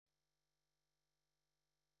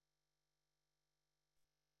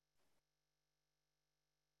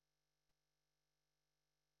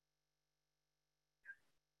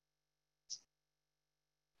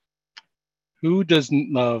Who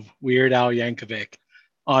doesn't love Weird Al Yankovic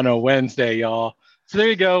on a Wednesday, y'all? So there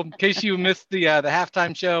you go. In case you missed the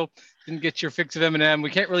halftime show, didn't get your fix of Eminem. We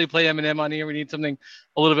can't really play Eminem on here. We need something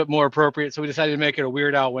a little bit more appropriate, so we decided to make it a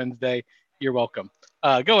Weird Al Wednesday. You're welcome.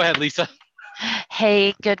 Go ahead, Lisa.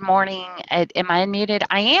 Hey, good morning. Am I unmuted?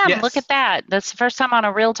 I am. Look at Yes. that. That's the first time on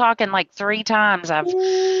a real talk in like 3 times I've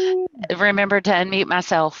Ooh. remembered to unmute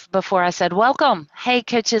myself before I said welcome. Hey,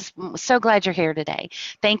 coaches, so glad you're here today.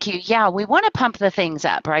 Thank you. Yeah, we want to pump the things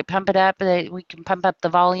up, right? Pump it up. We can pump up the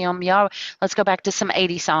volume. Y'all, let's go back to some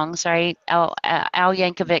 80 songs, right? Al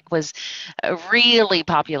Yankovic was really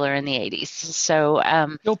popular in the 80s. So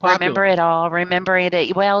Still remember popular. it all. Remember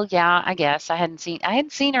it. Well, yeah, I guess I hadn't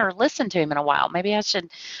seen or listened to him in a while. Maybe I should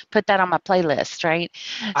put that on my playlist, right?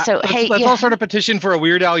 So Let's hey, let's all yeah. start a petition for a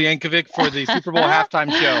Weird Al Yankovic for the Super Bowl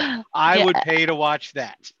halftime show. I Yeah, would pay to watch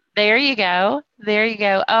that. there you go. There you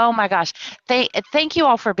go. Oh my gosh. Thank you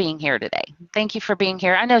all for being here today. Thank you for being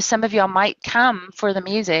here. I know some of y'all might come for the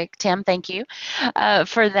music. Tim, thank you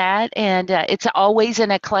for that. And it's always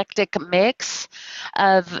an eclectic mix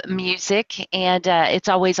of music, and it's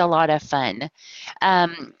always a lot of fun.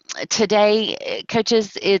 Um, Today,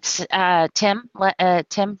 coaches, it's Tim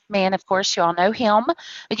Mann, of course, you all know him.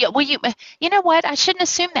 Yeah, well, you know what? I shouldn't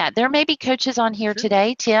assume that. There may be coaches on here Sure.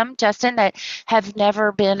 today, Tim, Justin, that have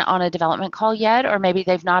never been on a development call yet, or maybe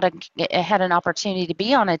they've not had an opportunity to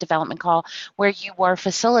be on a development call where you were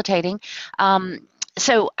facilitating.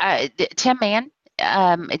 So Tim Mann,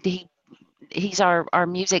 he's our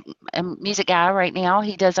music guy right now.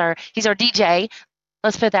 He's our DJ.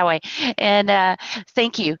 Let's put it that way. And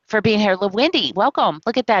thank you for being here, Wendy. Welcome.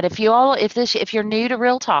 Look at that. If you're new to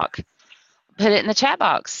Real Talk, put it in the chat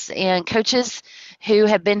box. And coaches who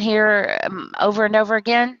have been here over and over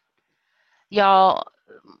again, y'all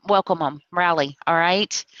welcome them, rally. All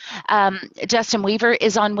right. Justin Weaver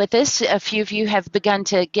is on with us. A few of you have begun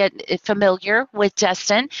to get familiar with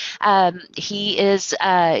Justin. He is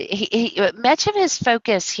much of his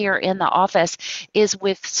focus here in the office is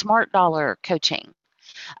with Smart Dollar coaching.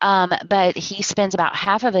 But he spends about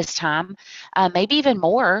half of his time, maybe even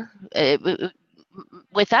more,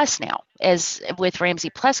 with us now, as with Ramsey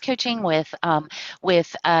Plus coaching, in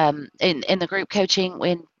the group coaching,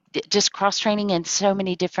 when just cross training in so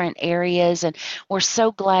many different areas, and we're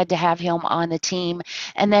so glad to have him on the team.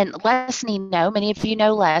 And then Les Nino, many of you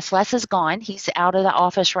know Les. Les is gone. He's out of the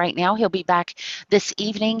office right now. He'll be back this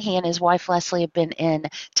evening. He and his wife Leslie have been in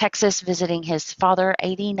Texas visiting his father,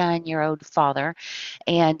 89-year-old father,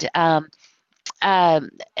 and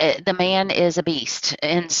the man is a beast,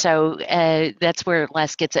 and so that's where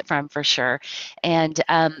Les gets it from for sure. And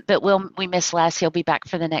but we miss Les. He'll be back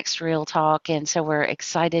for the next Real Talk, and so we're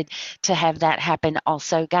excited to have that happen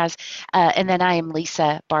also, guys. And then I am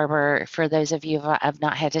Lisa Barber. For those of you who I've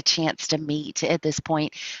not had a chance to meet at this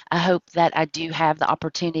point, I hope that I do have the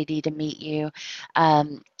opportunity to meet you.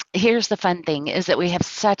 Here's the fun thing: is that we have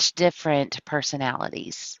such different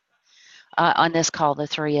personalities on this call, the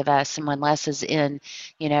three of us. And when Les is in,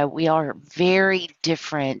 we are very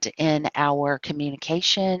different in our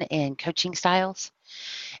communication and coaching styles.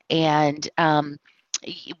 And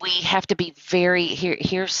we have to be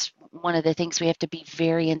here's one of the things we have to be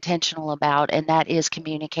very intentional about, and that is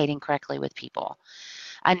communicating correctly with people.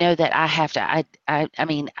 I know that I have to, I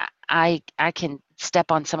mean, I can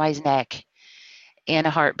step on somebody's neck in a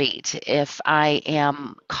heartbeat if I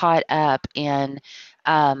am caught up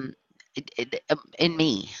um, in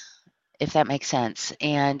me, if that makes sense.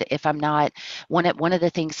 And if I'm not, one of the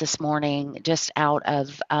things this morning, just out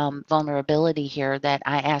of vulnerability here, that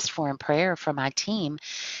I asked for in prayer for my team,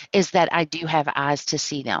 is that I do have eyes to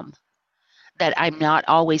see them. That I'm not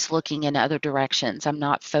always looking in other directions. I'm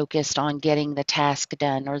not focused on getting the task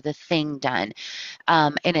done or the thing done.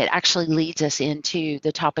 And it actually leads us into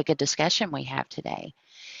the topic of discussion we have today.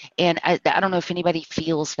 And I don't know if anybody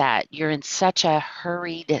feels that you're in such a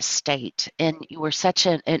hurried state, and you were such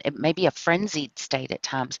maybe a frenzied state at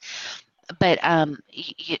times. But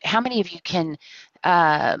how many of you can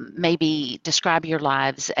maybe describe your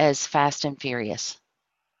lives as fast and furious?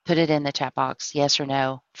 Put it in the chat box, yes or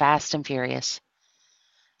no, fast and furious,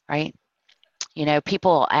 right?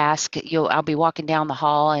 People ask, I'll be walking down the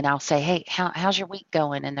hall and I'll say, hey, how's your week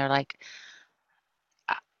going? And they're like,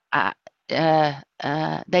 I,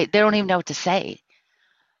 they don't even know what to say,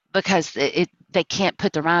 because they can't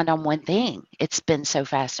put their mind on one thing. It's been so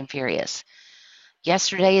fast and furious.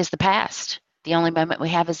 Yesterday is the past. The only moment we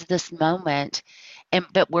have is this moment,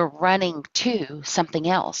 but we're running to something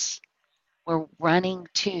else. We're running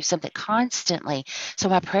to something constantly. So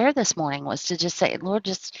my prayer this morning was to just say, Lord,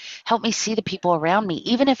 just help me see the people around me.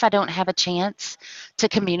 Even if I don't have a chance to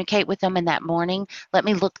communicate with them in that morning, let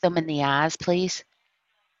me look them in the eyes, please,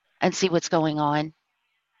 and see what's going on.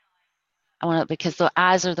 I want to, because the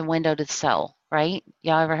eyes are the window to the soul, right?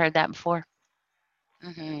 Y'all ever heard that before?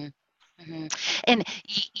 hmm hmm And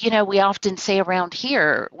we often say around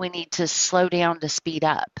here, we need to slow down to speed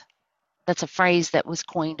up. That's a phrase that was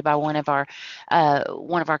coined by one of our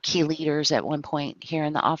key leaders at one point here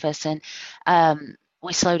in the office, and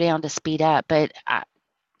we slow down to speed up. But I,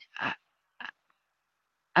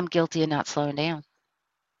 I'm guilty of not slowing down.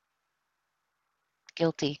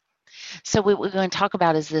 Guilty. So what we're going to talk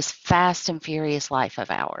about is this fast and furious life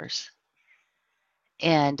of ours.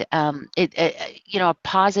 And a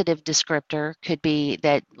positive descriptor could be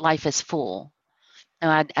that life is full.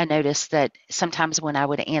 Now, I noticed that sometimes when I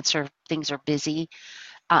would answer things are busy,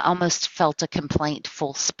 I almost felt a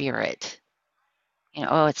complaintful spirit.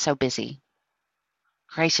 Oh, it's so busy.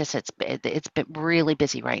 Gracious, it's been really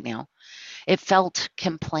busy right now. It felt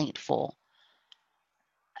complaintful.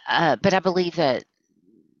 But I believe that,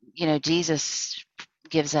 Jesus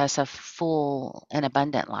gives us a full and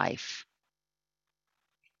abundant life.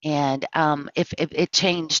 And if it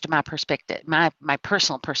changed my perspective, my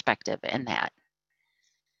personal perspective in that,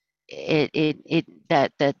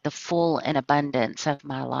 that the full and abundance of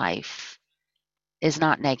my life is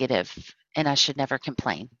not negative, and I should never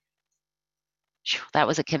complain. That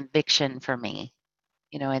was a conviction for me,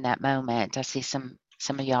 in that moment. I see some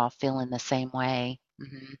of y'all feeling the same way.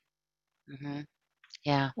 Hmm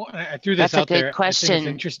Yeah, Well, I threw this that's a out good there. I think it's question.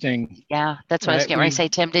 interesting, Yeah, that's what I was right? getting ready to say.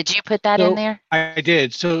 Tim, did you put that in So there? I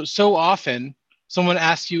did. So often someone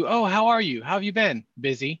asks you, "Oh, how are you? How have you been?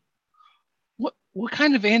 Busy?" What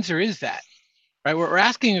kind of answer is that? Right? We're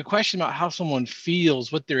asking a question about how someone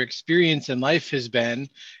feels, what their experience in life has been,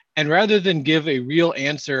 and rather than give a real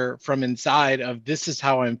answer from inside of this is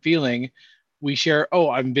how I'm feeling, we share, "Oh,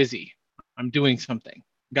 I'm busy. I'm doing something.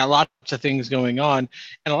 Got lots of things going on."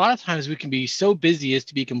 And a lot of times we can be so busy as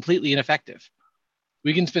to be completely ineffective.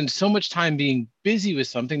 We can spend so much time being busy with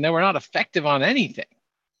something that we're not effective on anything.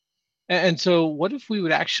 And so, what if we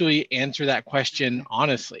would actually answer that question Mhm.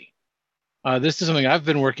 honestly? This is something I've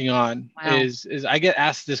been working on. Wow. Is I get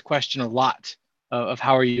asked this question a lot of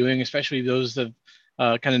how are you doing, especially those that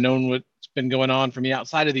kind of known what's been going on for me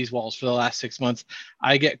outside of these walls for the last 6 months.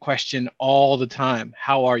 I get questioned all the time.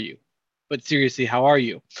 How are you? But seriously, how are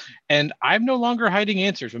you? And I'm no longer hiding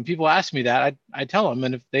answers. When people ask me that, I tell them,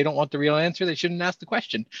 and if they don't want the real answer, they shouldn't ask the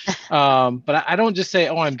question. But I don't just say,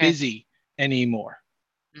 "Oh, I'm True. busy" anymore.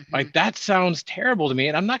 hmm Like that sounds terrible to me,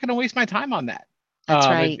 and I'm not going to waste my time on that. That's If,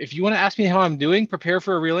 right. if you want to ask me how I'm doing, prepare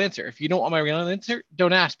for a real answer. If you don't want my real answer,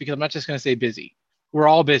 don't ask because I'm not just going to say busy. We're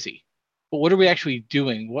all busy, but what are we actually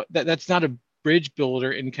doing? That's not a bridge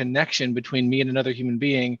builder in connection between me and another human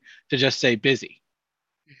being to just say busy.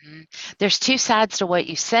 hmm There's two sides to what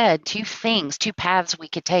you said, two things, two paths we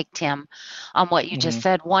could take, Tim, on what you just Hmm.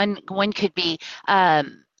 said. One could be,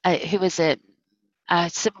 who is it?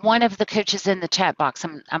 So one of the coaches in the chat box,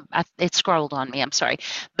 it scrolled on me. I'm sorry,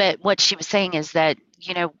 but what she was saying is that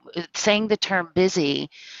saying the term busy,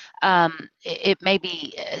 it may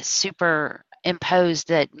be superimposed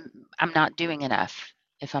that I'm not doing enough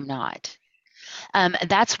if I'm not.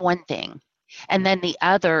 That's one thing, and then the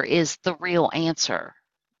other is the real answer.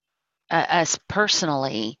 Us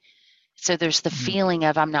personally, so there's the Hmm. feeling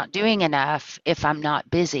of I'm not doing enough if I'm not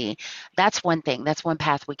busy. That's one thing. That's one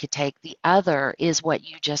path we could take. The other is what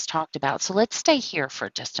you just talked about. So let's stay here for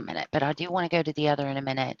just a minute, but I do want to go to the other in a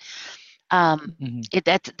minute. Um, Hmm.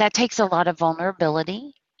 that takes a lot of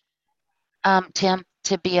vulnerability, Tim,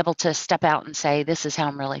 to be able to step out and say, "This is how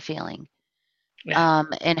I'm really feeling." Yeah,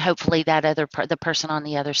 And hopefully that the person on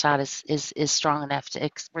the other side is strong enough to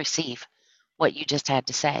receive what you just had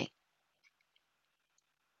to say.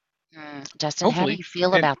 Justin, how do hopefully. you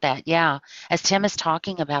feel And about that? Yeah. As Tim is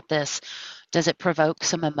talking about this, does it provoke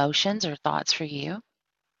some emotions or thoughts for you?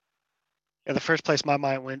 Yeah, the first place my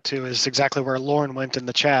mind went to is exactly where Lauren went in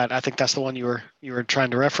the chat. I think that's the one you were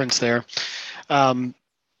trying to reference there. Um,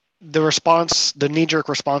 the response, the knee-jerk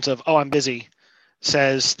response of "Oh, I'm busy,"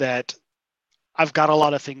 says that I've got a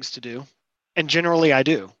lot of things to do, and generally I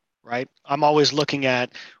do. Right? I'm always looking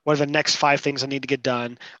at what are the next 5 things I need to get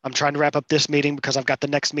done. I'm trying to wrap up this meeting because I've got the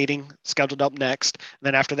next meeting scheduled up next. And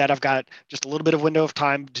then after that, I've got just a little bit of window of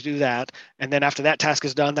time to do that. And then after that task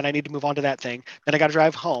is done, then I need to move on to that thing. Then I got to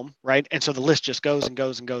drive home, right? And so the list just goes and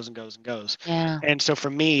goes and goes and goes and goes. Yeah. And so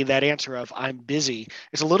for me, that answer of I'm busy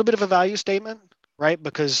is a little bit of a value statement, right?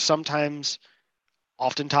 Because oftentimes,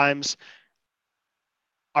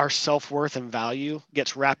 our self-worth and value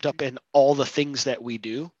gets wrapped up in all the things that we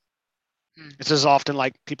do. This is often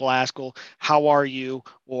like people ask, well, how are you?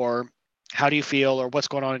 Or how do you feel? Or what's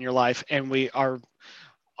going on in your life? And we are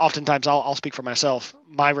oftentimes, I'll speak for myself.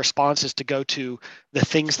 My response is to go to the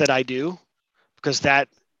things that I do, because that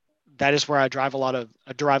is where I derive a lot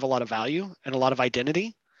of value and a lot of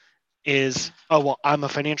identity. Is, oh, well, I'm a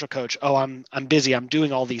financial coach. Oh, I'm busy. I'm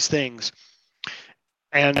doing all these things.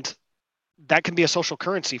 And that can be a social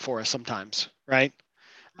currency for us sometimes, right?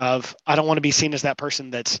 Of, I don't want to be seen as that person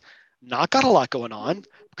that's not got a lot going on,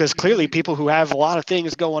 because clearly people who have a lot of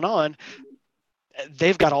things going on,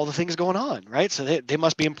 they've got all the things going on, right? So they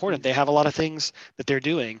must be important. They have a lot of things that they're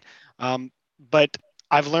doing. But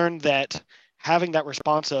I've learned that having that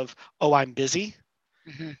response of, oh, I'm busy,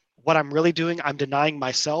 what I'm really doing, I'm denying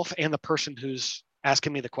myself and the person who's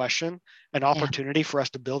asking me the question an opportunity for us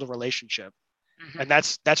to build a relationship. And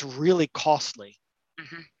that's really costly,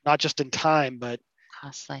 not just in time, but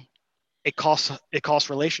costly. It costs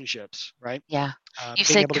relationships, right? Yeah. You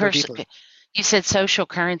said social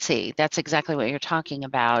currency. That's exactly what you're talking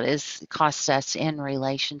about, is cost us in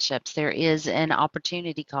relationships. There is an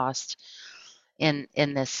opportunity cost in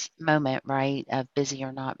this moment, right? Of busy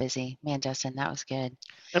or not busy. Man, Justin, that was good.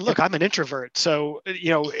 And look, I'm an introvert. So,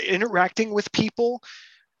 interacting with people,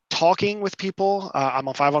 talking with people, I'm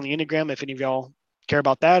a 5 on the Enneagram. If any of y'all care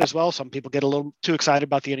about that as well. Some people get a little too excited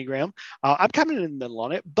about the Enneagram. I'm kind of in the middle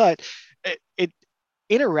on it, but it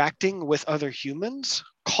interacting with other humans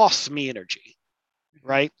costs me energy,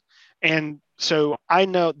 right? And so I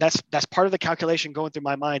know that's part of the calculation going through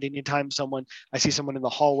my mind. Anytime I see someone in the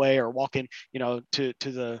hallway or walking, to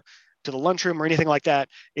the lunchroom or anything like that,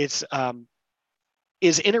 it's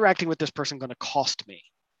is interacting with this person going to cost me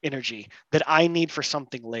energy that I need for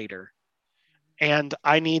something later? And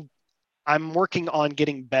I'm working on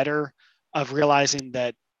getting better of realizing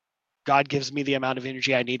that God gives me the amount of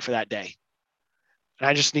energy I need for that day. And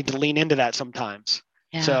I just need to lean into that sometimes.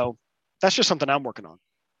 Yeah. So that's just something I'm working on.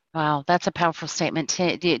 Wow, that's a powerful statement.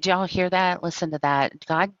 Did y'all hear that? Listen to that.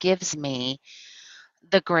 God gives me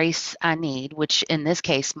the grace I need, which in this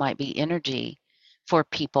case might be energy for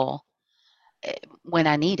people when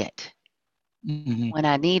I need it. When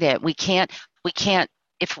I need it. We can't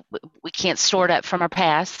store it up from our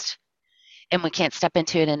past, and we can't step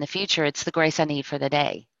into it in the future. It's the grace I need for the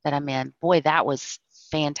day that I'm in. Boy, that was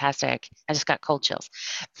fantastic. I just got cold chills.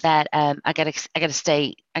 That I gotta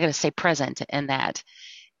stay present in that,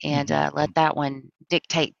 and let that one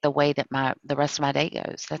dictate the way that the rest of my day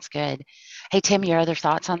goes. That's good. Hey, Tim, your other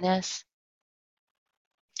thoughts on this?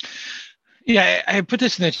 Yeah, I put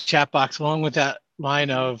this in the chat box along with that line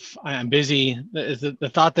of I'm busy.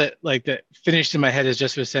 The thought that finished in my head is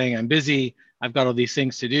just was saying I'm busy. I've got all these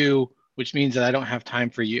things to do, which means that I don't have time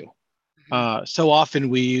for you. So often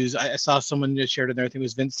we use, I saw someone just shared in there, I think it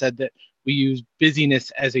was Vince, said that we use busyness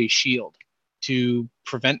as a shield to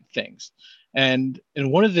prevent things. And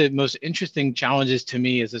one of the most interesting challenges to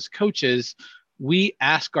me as coaches, we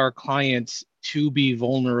ask our clients to be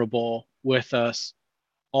vulnerable with us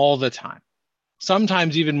all the time,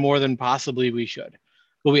 sometimes even more than possibly we should.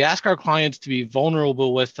 But we ask our clients to be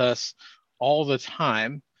vulnerable with us all the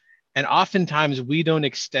time. And oftentimes we don't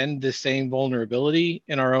extend the same vulnerability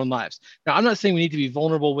in our own lives. Now, I'm not saying we need to be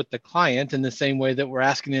vulnerable with the client in the same way that we're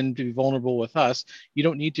asking them to be vulnerable with us. You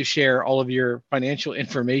don't need to share all of your financial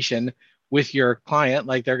information with your client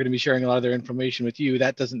like they're going to be sharing a lot of their information with you.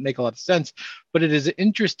 That doesn't make a lot of sense. But it is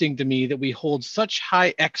interesting to me that we hold such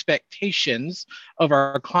high expectations of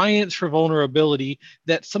our clients for vulnerability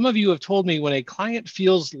that some of you have told me when a client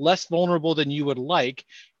feels less vulnerable than you would like,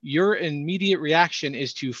 your immediate reaction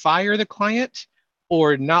is to fire the client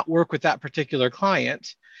or not work with that particular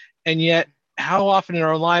client. And yet, how often in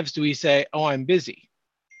our lives do we say, oh, I'm busy,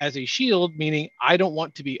 as a shield, meaning I don't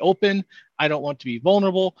want to be open, I don't want to be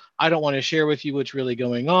vulnerable, I don't want to share with you what's really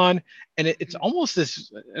going on. And it's almost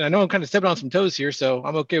this, and I know I'm kind of stepping on some toes here, so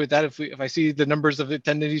I'm okay with that. If I see the numbers of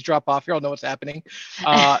attendees drop off here, I'll know what's happening.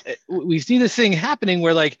 We see this thing happening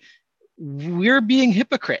where we're being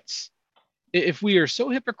hypocrites. If we are so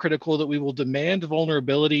hypocritical that we will demand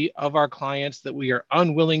vulnerability of our clients, that we are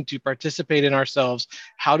unwilling to participate in ourselves,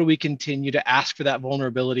 how do we continue to ask for that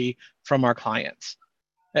vulnerability from our clients?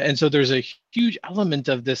 And so there's a huge element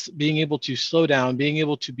of this being able to slow down, being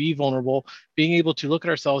able to be vulnerable, being able to look at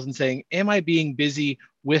ourselves and saying, am I being busy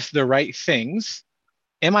with the right things?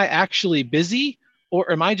 Am I actually busy?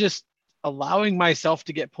 Or am I just allowing myself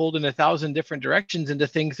to get pulled in 1,000 different directions into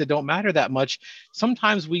things that don't matter that much?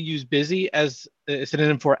 Sometimes we use busy as a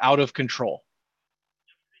synonym for out of control.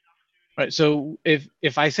 Right. So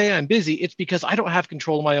if I say I'm busy, it's because I don't have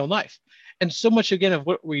control of my own life. And so much, again, of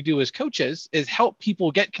what we do as coaches is help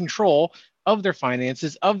people get control of their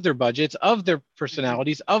finances, of their budgets, of their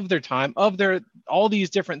personalities, of their time, of their all these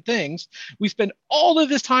different things. We spend all of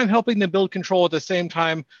this time helping them build control at the same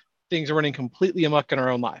time things are running completely amok in our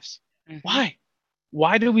own lives. Why?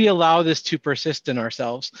 Why do we allow this to persist in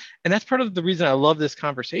ourselves? And that's part of the reason I love this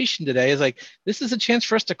conversation today is like, this is a chance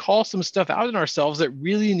for us to call some stuff out in ourselves that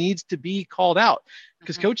really needs to be called out.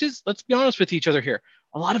 Because coaches, let's be honest with each other here.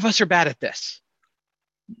 A lot of us are bad at this.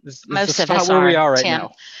 This Most is of not us where we are right Tim.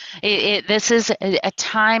 now. This is a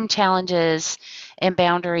time challenges and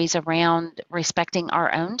boundaries around respecting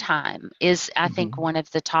our own time is, I think, one of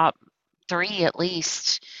the top 3, at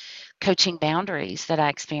least, coaching boundaries that I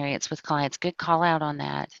experience with clients. Good call out on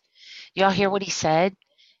that. Y'all hear what he said?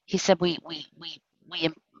 He said we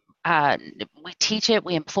teach it,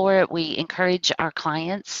 we implore it, we encourage our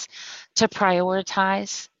clients to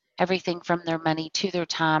prioritize everything from their money to their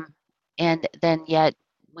time, and then yet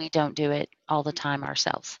we don't do it all the time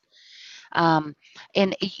ourselves. And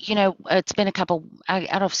it's been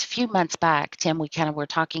a few months back, Tim, we kind of were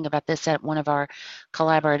talking about this at one of our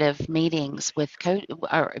collaborative meetings with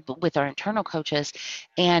with our internal coaches,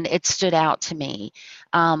 and it stood out to me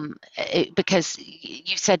because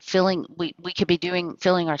you said we could be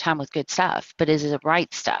filling our time with good stuff, but is it the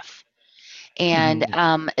right stuff? And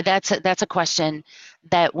that's a question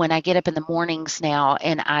that when I get up in the mornings now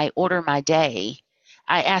and I order my day,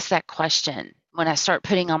 I ask that question when I start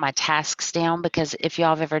putting all my tasks down, because if y'all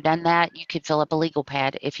have ever done that, you could fill up a legal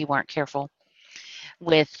pad if you weren't careful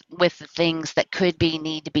with the things that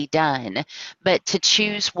need to be done. But to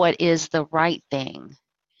choose what is the right thing.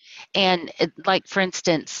 And like, for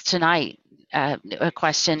instance, tonight, a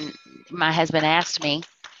question my husband asked me,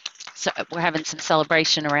 so we're having some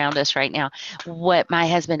celebration around us right now. What my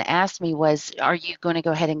husband asked me was, are you going to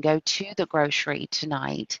go ahead and go to the grocery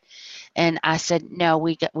tonight? And I said, no,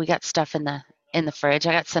 we got stuff in the fridge.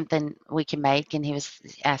 I got something we can make. And he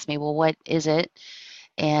asked me, well, what is it?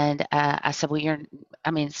 And I said, well,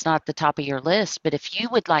 it's not the top of your list, but if you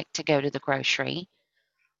would like to go to the grocery,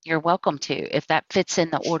 you're welcome to, if that fits in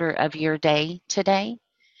the order of your day today.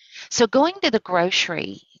 So going to the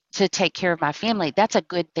grocery to take care of my family, that's a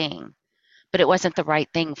good thing, but it wasn't the right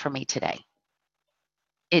thing for me today.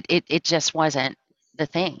 It just wasn't the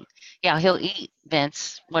thing. Yeah, he'll eat,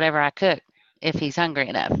 Vince, whatever I cook if he's hungry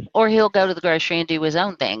enough, or he'll go to the grocery and do his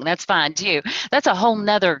own thing. That's fine too. That's a whole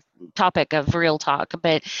nother topic of real talk.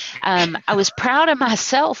 But I was proud of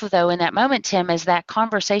myself though in that moment, Tim, as that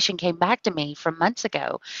conversation came back to me from months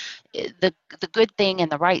ago. The good thing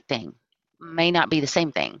and the right thing may not be the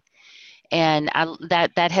same thing. And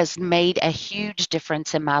that has made a huge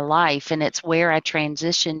difference in my life, and it's where I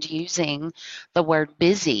transitioned using the word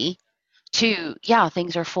busy to, yeah,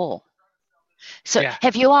 things are full. So Yeah.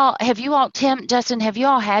 have you all, Tim, Justin, have you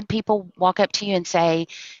all had people walk up to you and say,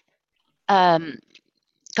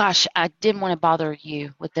 gosh, I didn't want to bother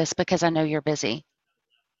you with this because I know you're busy?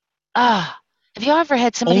 Have you ever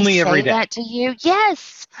had somebody Only every say day. that to you?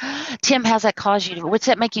 Yes. Tim, how's that cause you to, what's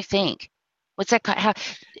that make you think?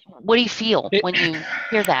 What do you feel when you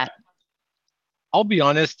hear that? I'll be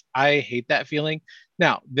honest, I hate that feeling.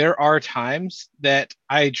 Now, there are times that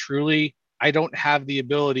I don't have the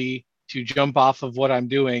ability to jump off of what I'm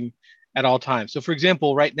doing at all times. So, for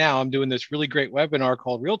example, right now I'm doing this really great webinar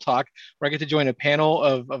called Real Talk, where I get to join a panel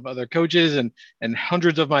of other coaches and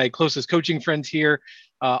hundreds of my closest coaching friends here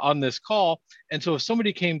on this call. And so, if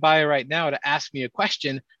somebody came by right now to ask me a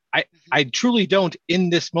question, I truly don't, in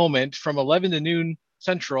this moment, from 11 to noon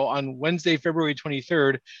Central on Wednesday, February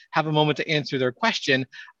 23rd, have a moment to answer their question.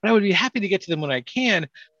 But I would be happy to get to them when I can.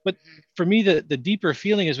 But for me, the deeper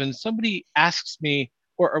feeling is when somebody asks me,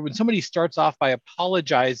 or when somebody starts off by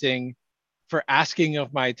apologizing for asking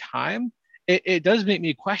of my time, it does make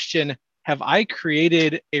me question, have I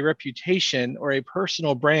created a reputation or a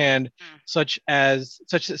personal brand such that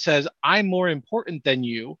says I'm more important than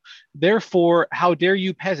you, therefore how dare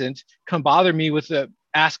you peasant come bother me with a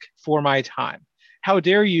ask for my time? How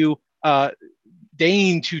dare you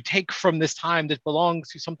deign to take from this time that belongs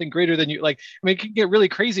to something greater than you? Like, I mean, it can get really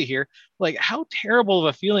crazy here. Like, how terrible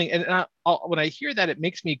of a feeling. And when I hear that, it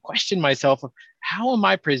makes me question myself of how am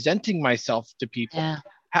I presenting myself to people? Yeah.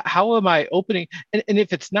 How am I opening? And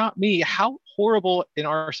if it's not me, how horrible in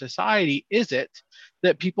our society is it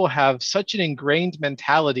that people have such an ingrained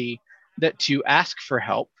mentality that to ask for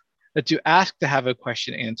help, that to ask to have a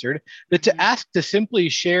question answered, that to ask to simply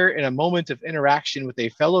share in a moment of interaction with a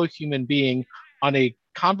fellow human being on a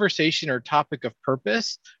conversation or topic of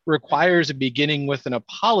purpose requires a beginning with an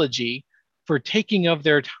apology for taking of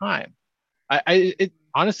their time.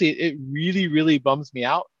 Honestly, it really, really bums me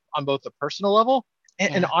out on both a personal level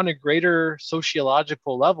and on a greater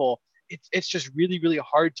sociological level. It's just really, really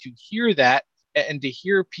hard to hear that and to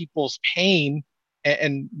hear people's pain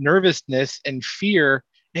and nervousness and fear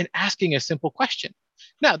in asking a simple question.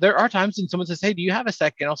 Now, there are times when someone says, "Hey, do you have a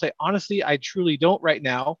second?" I'll say, "Honestly, I truly don't right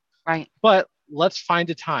now, Right. but let's find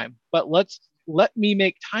a time. But let me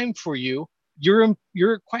make time for you.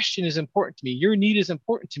 Your question is important to me. Your need is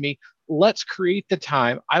important to me. Let's create the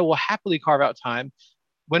time. I will happily carve out time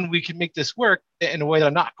when we can make this work in a way that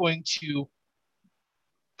I'm not going to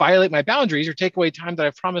violate my boundaries or take away time that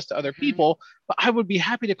I've promised to other people, but I would be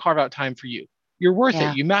happy to carve out time for you. You're worth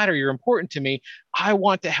it. You matter. You're important to me. I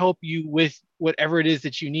want to help you with whatever it is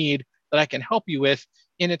that you need that I can help you with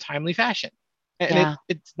in a timely fashion." And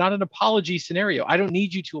it's not an apology scenario. I don't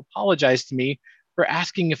need you to apologize to me for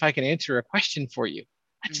asking if I can answer a question for you.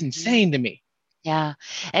 That's insane to me. Yeah.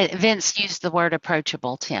 Vince used the word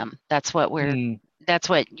approachable, Tim. That's what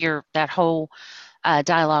that whole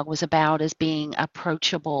dialogue was about, is being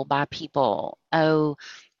approachable by people. Oh,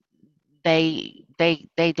 they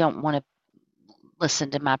don't want to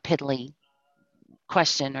listen to my piddly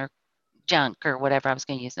question or junk or whatever. I was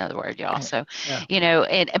going to use another word, y'all. So,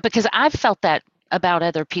 and because I've felt that about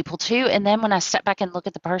other people too. And then when I step back and look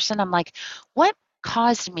at the person, I'm like, what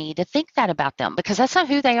caused me to think that about them? Because that's not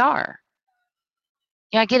who they are.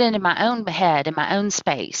 I get into my own head and my own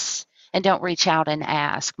space and don't reach out and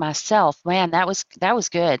ask myself. Man, that was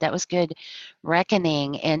good. That was good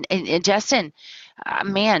reckoning. And Justin,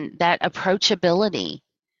 man, that approachability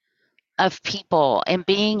of people and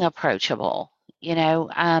being approachable.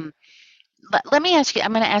 Let me ask you.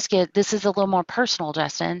 I'm going to ask you. This is a little more personal,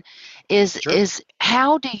 Justin. Is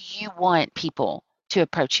how do you want people to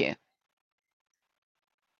approach you?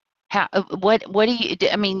 How, what do you do?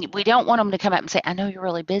 I mean, we don't want them to come up and say, "I know you're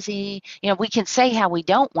really busy." We can say how we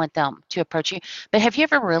don't want them to approach you, but have you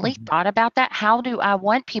ever really thought about that? How do I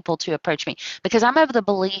want people to approach me? Because I'm of the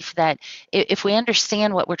belief that if we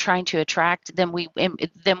understand what we're trying to attract, then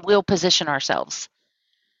we'll position ourselves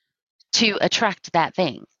to attract that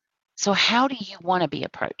thing. So how do you want to be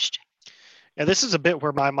approached? Yeah, this is a bit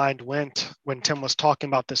where my mind went when Tim was talking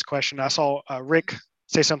about this question. I saw Rick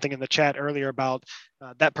say something in the chat earlier about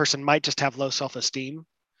that person might just have low self-esteem.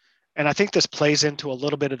 And I think this plays into a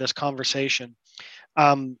little bit of this conversation.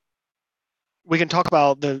 We can talk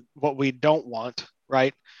about what we don't want,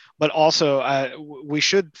 right? But also we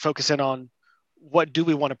should focus in on what do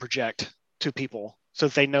we want to project to people so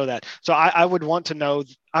that they know that. So I would want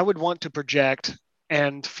to project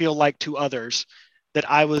and feel like to others that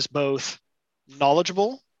I was both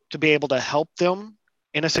knowledgeable to be able to help them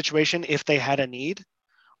in a situation if they had a need,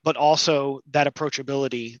 but also that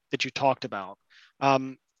approachability that you talked about.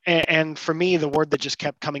 And for me, the word that just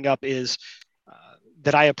kept coming up is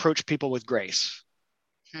that I approach people with grace.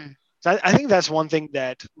 So I think that's one thing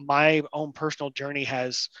that my own personal journey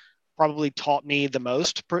has probably taught me the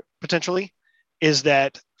most, potentially, is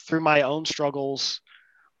that through my own struggles,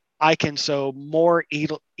 I can so more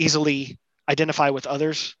easily identify with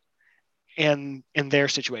others in their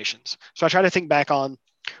situations. So I try to think back on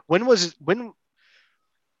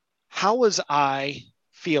how was I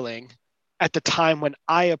feeling at the time when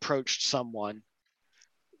I approached someone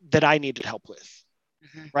that I needed help with,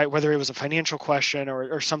 right? Whether it was a financial question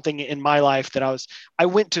or something in my life that I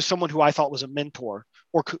went to someone who I thought was a mentor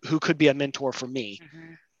or who could be a mentor for me.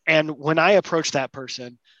 And when I approached that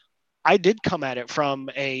person, I did come at it from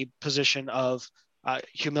a position of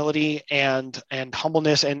humility and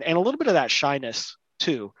humbleness and a little bit of that shyness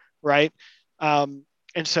too, right? And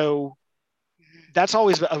so that's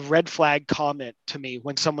always a red flag comment to me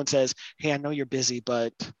when someone says, "Hey, I know you're busy,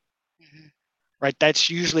 but," right? That's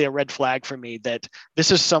usually a red flag for me that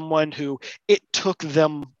this is someone who it took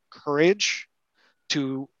them courage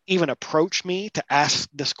to even approach me to ask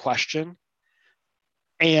this question.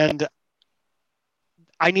 And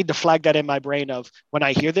I need to flag that in my brain of when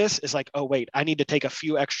I hear this is like, oh, wait, I need to take a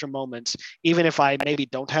few extra moments, even if I maybe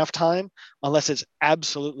don't have time, unless it's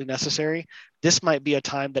absolutely necessary. This might be a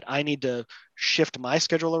time that I need to shift my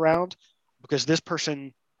schedule around because this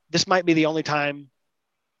might be the only time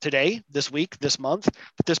today, this week, this month,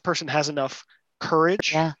 that this person has enough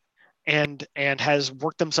courage and has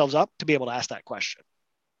worked themselves up to be able to ask that question.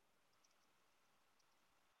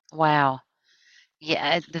 Wow.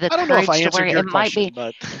 Yeah, the I don't know if I courage to answered where your it might question, be.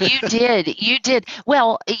 but You did.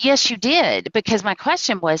 Well, yes, you did, because my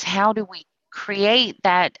question was, how do we create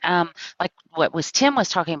that, like what Tim was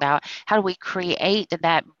talking about, how do we create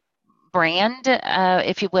that brand,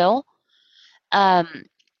 if you will, of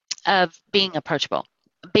being approachable?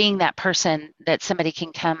 being that person that somebody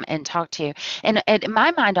can come and talk to. And in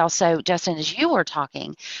my mind also, Justin, as you were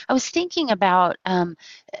talking, I was thinking about, when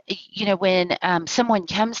someone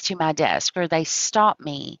comes to my desk or they stop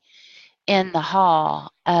me in the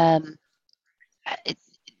hall,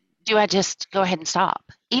 do I just go ahead and stop?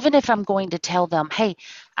 Even if I'm going to tell them, hey,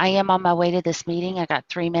 I am on my way to this meeting, I got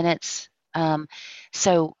 3 minutes.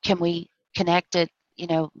 So can we connect at,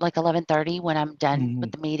 like 11:30 when I'm done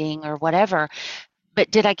with the meeting or whatever? But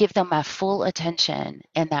did I give them my full attention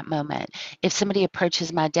in that moment? If somebody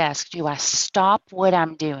approaches my desk, do I stop what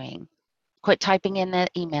I'm doing, quit typing in the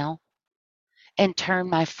email, and turn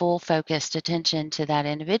my full focused attention to that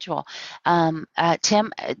individual?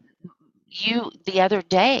 Tim, you the other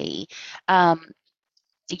day,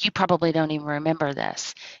 you probably don't even remember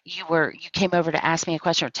this. You came over to ask me a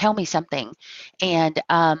question or tell me something, and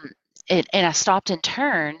I stopped and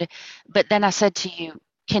turned, but then I said to you,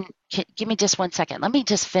 can give me just 1 second. Let me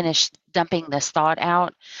just finish dumping this thought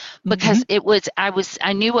out, because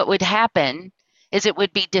I knew what would happen is it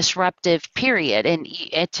would be disruptive, period. And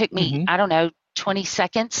it took me, I don't know, 20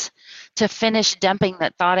 seconds to finish dumping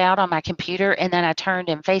that thought out on my computer, and then I turned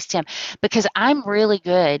and faced him, because I'm really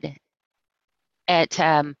good at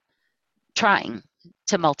trying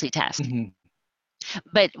to multitask.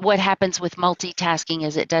 But what happens with multitasking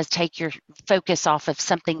is it does take your focus off of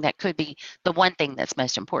something that could be the one thing that's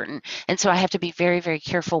most important. And so I have to be very, very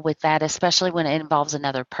careful with that, especially when it involves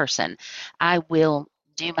another person. I will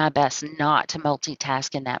do my best not to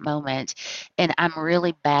multitask in that moment. And I'm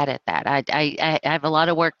really bad at that. I have a lot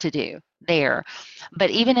of work to do there.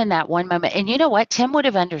 But even in that one moment, and you know what? Tim would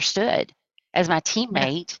have understood as my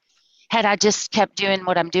teammate. Had I just kept doing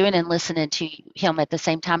what I'm doing and listening to him at the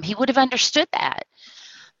same time, he would have understood that.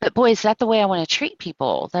 But boy, is that the way I want to treat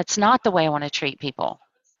people? That's not the way I want to treat people.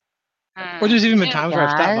 Or there's even been times where I've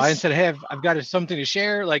stopped by and Guys. said, hey, I've got something to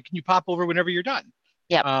share. Like, can you pop over whenever you're done?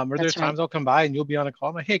 Yep, Or there's that's right. times I'll come by and you'll be on a call.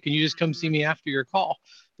 I'm like, hey, can you just come see me after your call?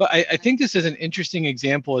 But I think this is an interesting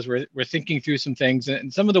example as we're thinking through some things,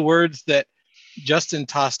 and some of the words that Justin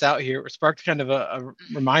tossed out here sparked kind of a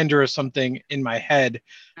reminder of something in my head.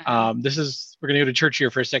 We're going to go to church here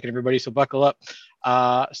for a second, everybody, so buckle up.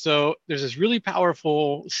 So there's this really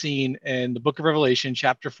powerful scene in the book of Revelation,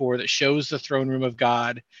 chapter 4, that shows the throne room of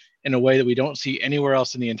God in a way that we don't see anywhere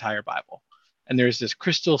else in the entire Bible. And there's this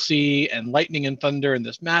crystal sea and lightning and thunder and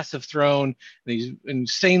this massive throne, and these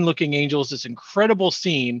insane looking angels, this incredible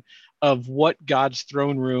scene of what God's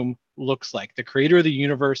throne room looks like. The creator of the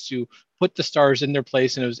universe who put the stars in their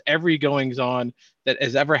place and knows every goings on that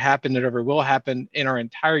has ever happened, that ever will happen in our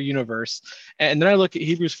entire universe. And then I look at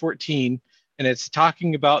Hebrews 14, and it's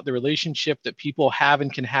talking about the relationship that people have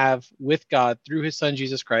and can have with God through his son,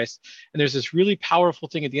 Jesus Christ. And there's this really powerful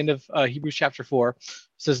thing at the end of Hebrews chapter 4. It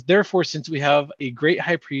says, therefore, since we have a great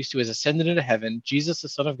high priest who has ascended into heaven, Jesus, the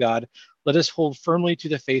Son of God, let us hold firmly to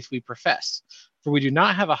the faith we profess. For we do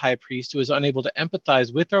not have a high priest who is unable to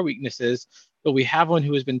empathize with our weaknesses, but we have one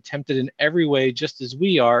who has been tempted in every way just as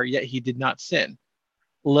we are, yet he did not sin.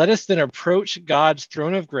 Let us then approach God's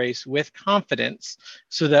throne of grace with confidence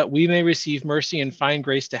so that we may receive mercy and find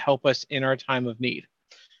grace to help us in our time of need.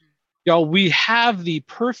 Y'all, we have the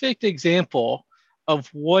perfect example of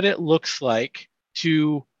what it looks like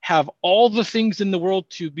to have all the things in the world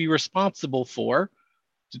to be responsible for.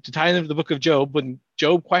 To tie into the book of Job, when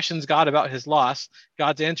Job questions God about his loss,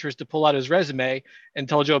 God's answer is to pull out his resume and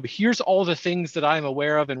tell Job, here's all the things that I'm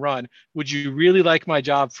aware of and run. Would you really like my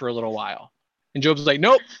job for a little while? And Job's like,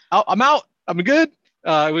 nope, I'm out. I'm good.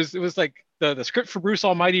 It was like the script for Bruce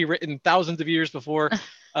Almighty written thousands of years before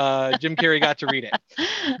Jim Carrey got to read it.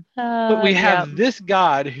 But we have this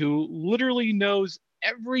God who literally knows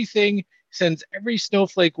everything, sends every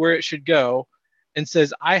snowflake where it should go, and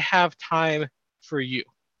says, I have time for you.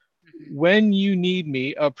 When you need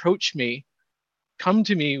me, approach me, come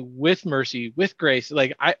to me with mercy, with grace.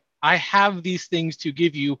 Like I have these things to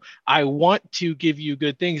give you. I want to give you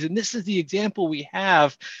good things. And this is the example we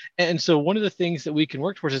have. And so one of the things that we can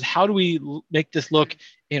work towards is how do we make this look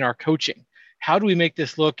in our coaching? How do we make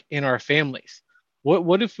this look in our families?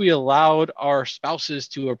 What if we allowed our spouses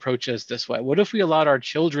to approach us this way? What if we allowed our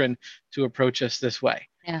children to approach us this way?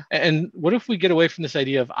 Yeah. And what if we get away from this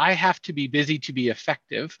idea of I have to be busy to be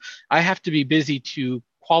effective? I have to be busy to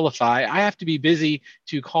qualify. I have to be busy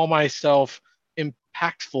to call myself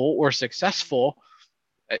impactful or successful.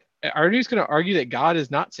 Are you just going to argue that God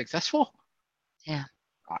is not successful? Yeah.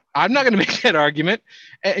 I'm not going to make that argument.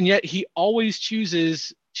 And yet he always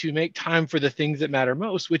chooses to make time for the things that matter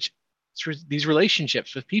most, which is these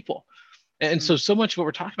relationships with people. And so much of what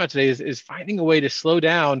we're talking about today is finding a way to slow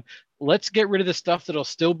down. Let's get rid of the stuff that'll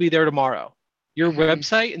still be there tomorrow. Your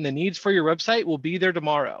website and the needs for your website will be there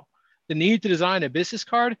tomorrow. The need to design a business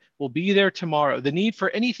card will be there tomorrow. The need for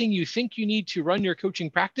anything you think you need to run your coaching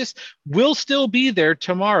practice will still be there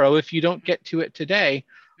tomorrow if you don't get to it today.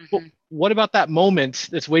 But what about that moment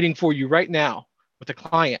that's waiting for you right now with a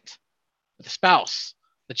client, with a spouse,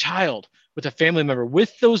 the child, with a family member,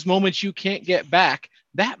 with those moments you can't get back?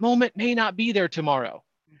 That moment may not be there tomorrow.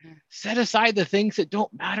 Set aside the things that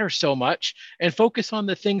don't matter so much and focus on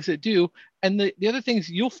the things that do. And the other things,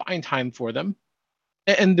 you'll find time for them.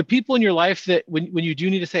 And the people in your life that when you do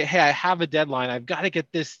need to say, hey, I have a deadline, I've got to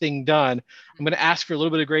get this thing done, I'm going to ask for a little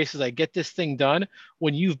bit of grace as I get this thing done.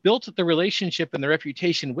 When you've built the relationship and the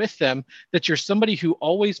reputation with them, that you're somebody who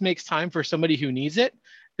always makes time for somebody who needs it,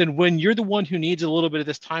 then when you're the one who needs a little bit of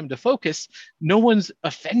this time to focus, no one's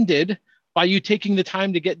offended by you taking the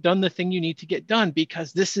time to get done the thing you need to get done,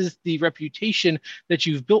 because this is the reputation that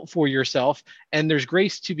you've built for yourself. And there's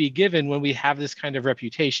grace to be given when we have this kind of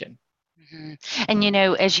reputation. And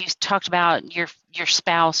as you talked about your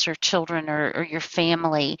spouse or children or your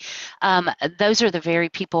family, those are the very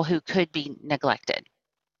people who could be neglected.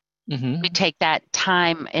 We take that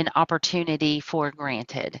time and opportunity for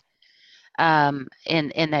granted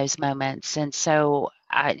in those moments. And so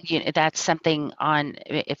that's something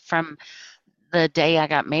from the day I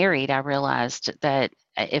got married, I realized that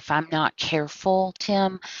if I'm not careful,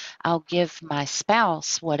 Tim, I'll give my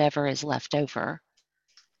spouse whatever is left over.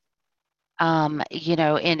 And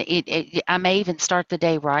I may even start the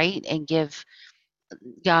day right and give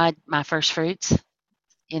God my first fruits,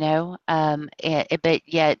 but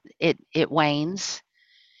yet it wanes.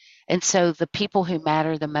 And so the people who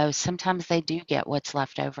matter the most, sometimes they do get what's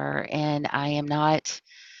left over. And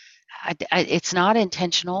it's not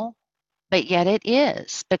intentional, but yet it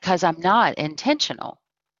is, because I'm not intentional.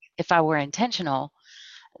 If I were intentional,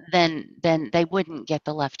 then they wouldn't get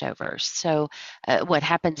the leftovers. So what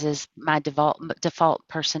happens is my default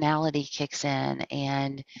personality kicks in,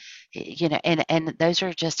 and and those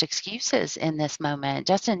are just excuses in this moment.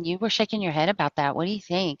 Justin, you were shaking your head about that. What do you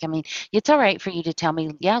think? I mean, it's all right for you to tell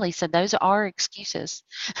me, yeah, Lisa, those are excuses.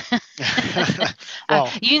 Well,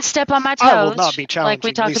 you can step on my toes. I will not be challenging like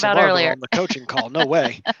we talked Lisa about Vargo earlier on the coaching call. No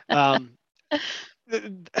way.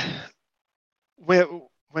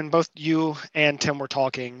 When both you and Tim were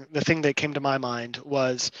talking, the thing that came to my mind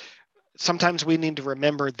was sometimes we need to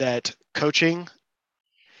remember that coaching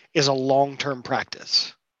is a long-term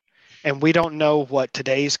practice. And we don't know what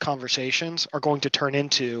today's conversations are going to turn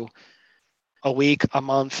into a week, a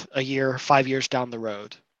month, a year, 5 years down the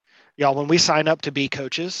road. Y'all, when we sign up to be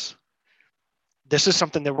coaches, this is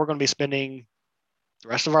something that we're going to be spending the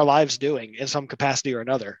rest of our lives doing in some capacity or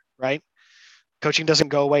another, right? Coaching doesn't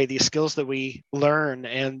go away. These skills that we learn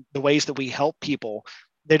and the ways that we help people,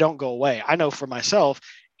 they don't go away. I know for myself,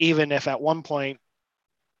 even if at one point,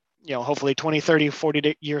 hopefully 20, 30,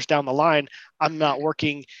 40 years down the line, I'm not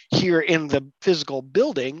working here in the physical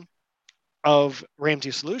building of Ramsey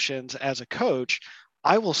Solutions as a coach,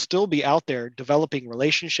 I will still be out there developing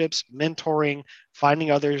relationships, mentoring, finding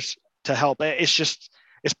others to help.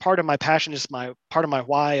 It's part of my passion. It's part of my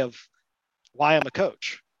why I'm a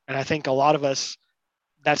coach. And I think a lot of us,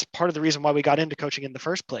 that's part of the reason why we got into coaching in the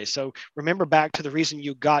first place. So remember back to the reason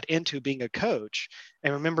you got into being a coach,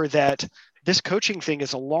 and remember that this coaching thing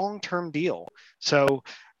is a long-term deal. So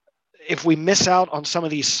if we miss out on some of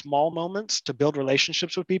these small moments to build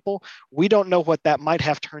relationships with people, we don't know what that might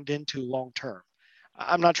have turned into long-term.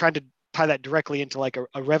 I'm not trying to tie that directly into like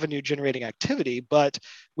a revenue generating activity, but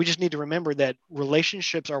we just need to remember that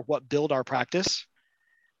relationships are what build our practice,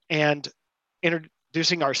 and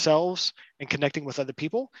introducing ourselves and connecting with other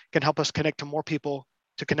people can help us connect to more people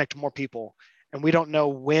to connect to more people. And we don't know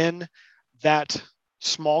when that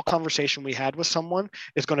small conversation we had with someone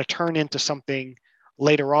is going to turn into something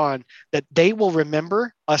later on that they will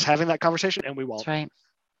remember us having that conversation, and we won't. That's right.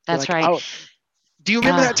 That's right. Oh, do you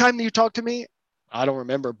remember that time that you talked to me? I don't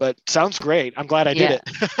remember, but sounds great. I'm glad I did it.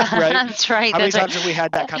 Right? That's right. How many times have we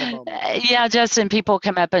had that kind of moment? Yeah, Justin, people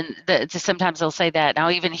come up and sometimes they'll say that, and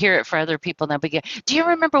I'll even hear it for other people. And they'll be, do you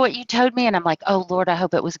remember what you told me? And I'm like, oh, Lord, I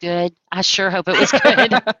hope it was good. I sure hope it was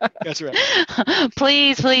good. That's right.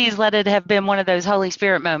 Please let it have been one of those Holy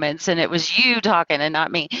Spirit moments, and it was you talking and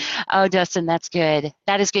not me. Oh, Justin, that's good.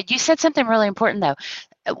 That is good. You said something really important, though.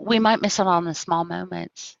 We might miss out on the small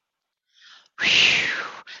moments. Whew.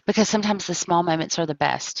 Because sometimes the small moments are the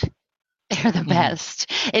best. They're the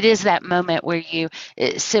best. It is that moment where you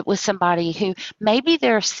sit with somebody who maybe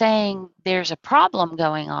they're saying there's a problem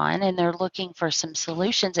going on and they're looking for some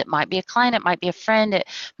solutions. It might be a client, it might be a friend, it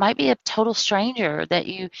might be a total stranger that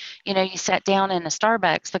you sat down in a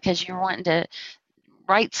Starbucks because you're wanting to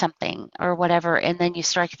write something or whatever, and then you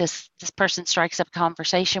strike this person strikes up a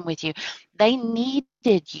conversation with you. They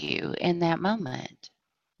needed you in that moment.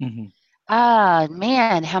 Mm-hmm. Ah,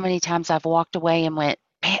 man, how many times I've walked away and went,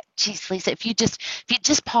 "Man, geez, Lisa, if you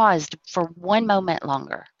just paused for one moment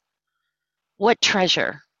longer, what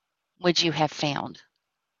treasure would you have found?"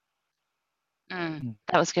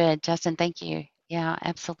 That was good, Justin. Thank you. Yeah,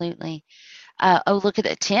 absolutely. Oh, look at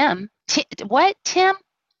that, Tim. What, Tim?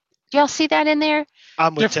 Do y'all see that in there?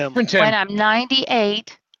 I'm with Tim. Different Tim. When I'm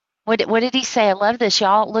 98, what did he say? I love this,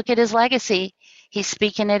 y'all. Look at his legacy. He's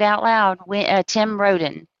speaking it out loud. Tim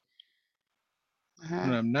Roden.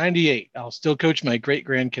 When I'm 98, I'll still coach my great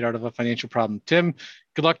grandkid out of a financial problem. Tim,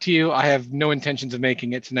 good luck to you. I have no intentions of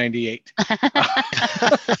making it to 98.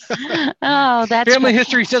 Oh, that's family great.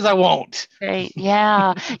 history says I won't. Great.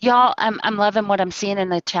 Yeah. Y'all, I'm loving what I'm seeing in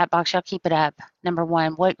the chat box. Y'all keep it up. Number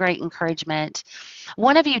one, what great encouragement.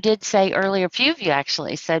 One of you did say earlier, a few of you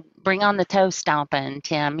actually said, bring on the toe stomping,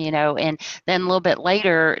 Tim, and then a little bit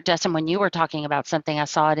later, Justin, when you were talking about something, I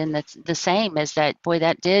saw it in the same, is that, boy,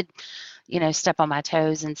 that did, step on my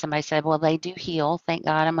toes. And somebody said, well, they do heal. Thank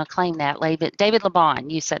God. I'm going to claim that. David LeBon,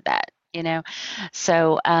 you said that,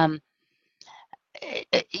 So,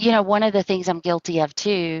 one of the things I'm guilty of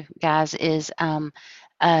too, guys, is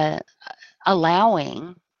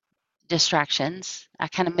allowing distractions. I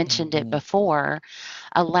kind of mentioned it before,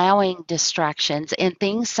 allowing distractions and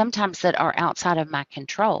things sometimes that are outside of my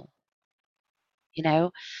control.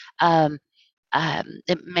 Maybe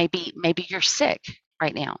you're sick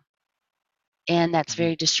right now, and that's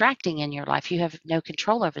very distracting in your life. You have no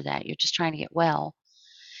control over that. You're just trying to get well,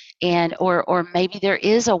 and or maybe there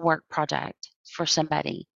is a work project for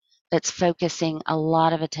somebody that's focusing a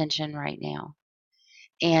lot of attention right now,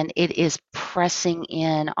 and it is pressing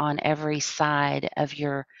in on every side of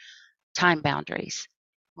your time boundaries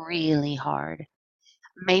really hard.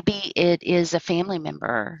 Maybe it is a family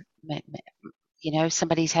member,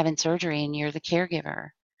 somebody's having surgery and you're the caregiver.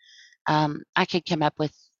 I could come up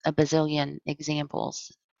with a bazillion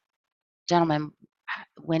examples. Gentlemen,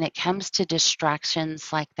 when it comes to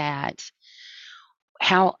distractions like that,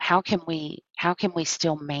 how can we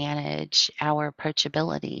still manage our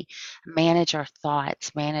approachability, manage our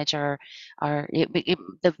thoughts, manage the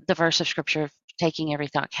verse of scripture, taking every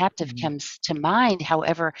thought captive, comes to mind.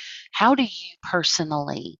 However, how do you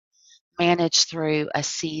personally manage through a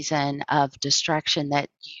season of distraction that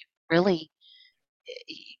you really,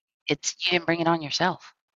 you didn't bring it on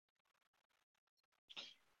yourself?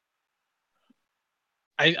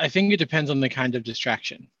 I think it depends on the kind of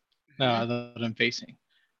distraction that I'm facing.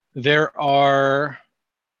 There are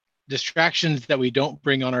distractions that we don't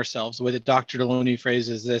bring on ourselves. The way that Dr. Deloney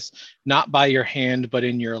phrases this, not by your hand, but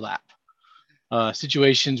in your lap.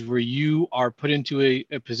 Situations where you are put into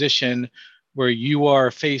a position where you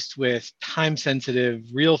are faced with time-sensitive,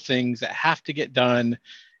 real things that have to get done,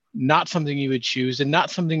 not something you would choose, and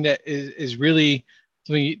not something that is really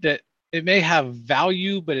something that it may have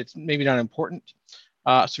value, but it's maybe not important.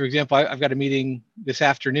 So for example, I've got a meeting this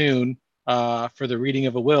afternoon for the reading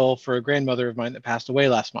of a will for a grandmother of mine that passed away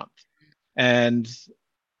last month. And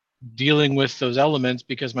dealing with those elements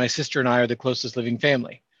because my sister and I are the closest living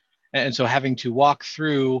family. And so having to walk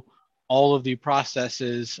through all of the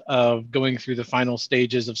processes of going through the final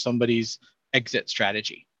stages of somebody's exit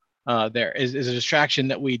strategy there is a distraction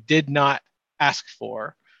that we did not ask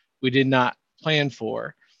for, we did not plan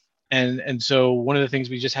for. And so one of the things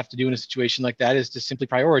we just have to do in a situation like that is to simply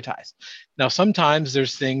prioritize. Now, sometimes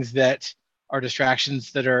there's things that are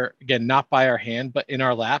distractions that are, again, not by our hand, but in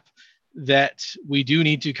our lap that we do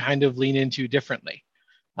need to kind of lean into differently.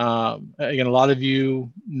 Again, a lot of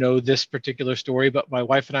you know this particular story, but my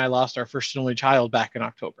wife and I lost our first and only child back in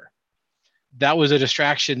October. That was a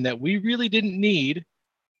distraction that we really didn't need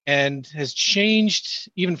and has changed,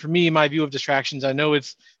 even for me, my view of distractions. I know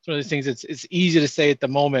it's one of those things it's easy to say at the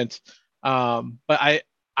moment, but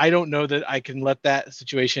I don't know that I can let that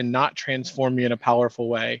situation not transform me in a powerful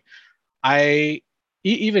way.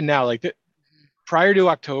 Even now, like prior to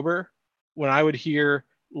October, when I would hear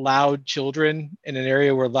loud children in an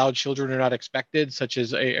area where loud children are not expected, such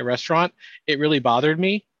as a restaurant, it really bothered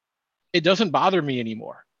me. It doesn't bother me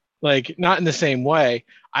anymore. Like, not in the same way.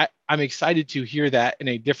 I'm excited to hear that in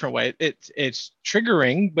a different way. It's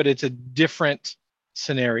triggering, but it's a different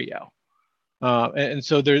scenario. And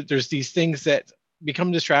so there's these things that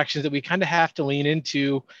become distractions that we kind of have to lean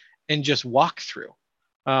into and just walk through.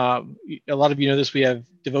 A lot of you know this, we have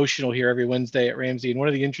devotional here every Wednesday at Ramsey. And one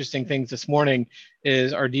of the interesting things this morning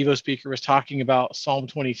is our Devo speaker was talking about Psalm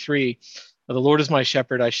 23. The Lord is my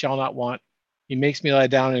shepherd, I shall not want. He makes me lie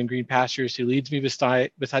down in green pastures. He leads me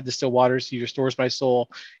beside the still waters. He restores my soul.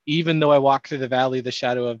 Even though I walk through the valley of the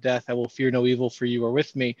shadow of death, I will fear no evil, for you are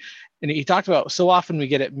with me. And he talked about, so often we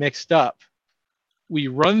get it mixed up. We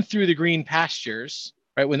run through the green pastures,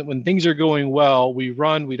 right? When things are going well, we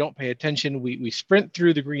run, we don't pay attention, we sprint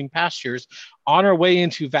through the green pastures on our way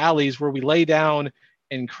into valleys where we lay down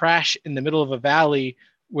and crash in the middle of a valley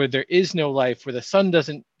where there is no life, where the sun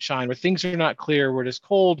doesn't shine, where things are not clear, where it is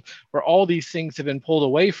cold, where all these things have been pulled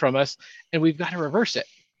away from us, and we've got to reverse it.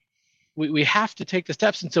 We have to take the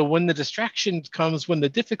steps. And so when the distraction comes, when the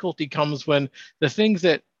difficulty comes, when the things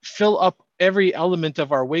that fill up every element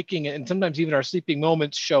of our waking and sometimes even our sleeping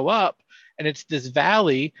moments show up, and it's this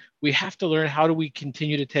valley, we have to learn, how do we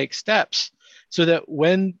continue to take steps so that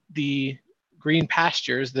when the green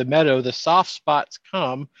pastures, the meadow, the soft spots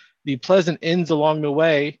come, the pleasant ends along the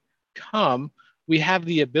way come, we have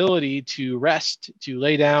the ability to rest, to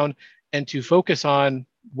lay down, and to focus on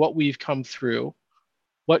what we've come through,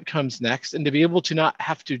 what comes next, and to be able to not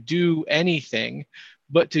have to do anything,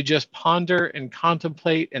 but to just ponder and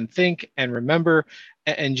contemplate and think and remember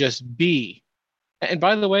and just be. And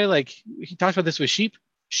by the way, like he talks about this with sheep,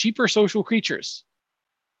 sheep are social creatures.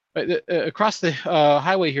 Right? Across the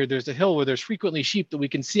highway here, there's a hill where there's frequently sheep that we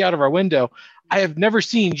can see out of our window. I have never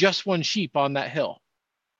seen just one sheep on that hill,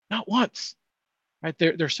 not once. Right?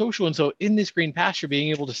 They're social, and so in this green pasture, being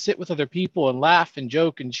able to sit with other people and laugh and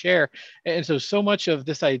joke and share, and so much of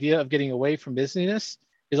this idea of getting away from busyness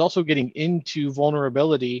is also getting into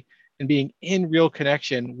vulnerability and being in real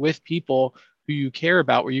connection with people who you care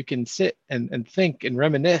about, where you can sit and think and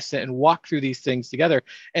reminisce and walk through these things together.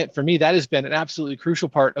 And for me, that has been an absolutely crucial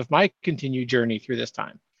part of my continued journey through this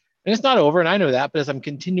time. And it's not over, and I know that, but as I'm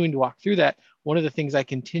continuing to walk through that, one of the things I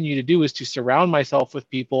continue to do is to surround myself with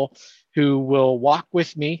people who will walk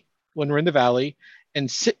with me when we're in the valley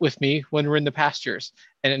and sit with me when we're in the pastures,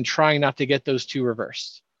 and trying not to get those two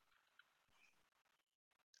reversed.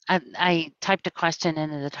 I typed a question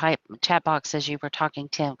into the chat box as you were talking,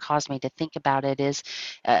 Tim, caused me to think about it, is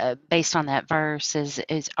based on that verse,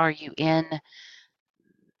 is are you in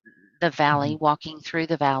the valley, walking through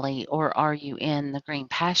the valley, or are you in the green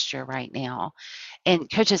pasture right now?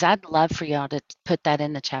 And coaches, I'd love for y'all to put that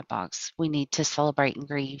in the chat box. We need to celebrate and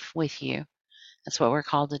grieve with you. That's what we're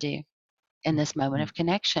called to do in this moment of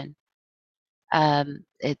connection.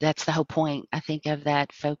 That's the whole point, I think, of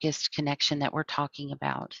that focused connection that we're talking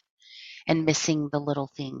about, and missing the little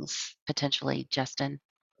things potentially, Justin.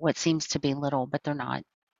 What seems to be little, but they're not.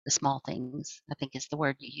 The small things, I think, is the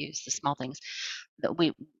word you use. The small things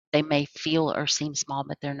that they may feel or seem small,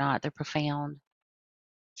 but they're not. They're profound.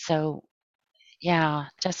 So, yeah,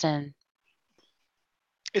 Justin.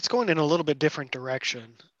 It's going in a little bit different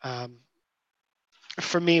direction.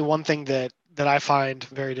 For me, one thing that I find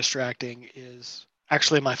very distracting is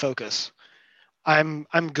actually my focus. I'm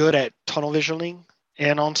good at tunnel visioning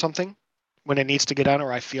in on something when it needs to get done,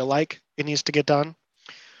 or I feel like it needs to get done.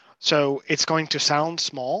 So it's going to sound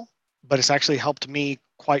small, but it's actually helped me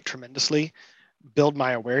quite tremendously build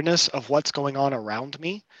my awareness of what's going on around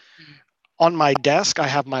me. On my desk, I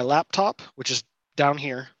have my laptop, which is down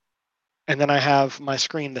here, and then I have my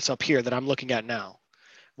screen that's up here that I'm looking at now.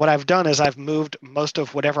 What I've done is I've moved most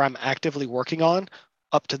of whatever I'm actively working on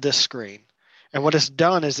up to this screen. And what it's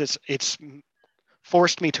done is it's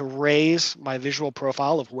forced me to raise my visual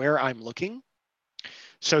profile of where I'm looking,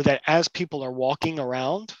 so that as people are walking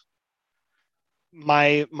around,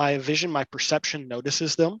 my vision, my perception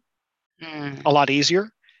notices them a lot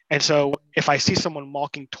easier. And so if I see someone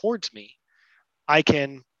walking towards me, I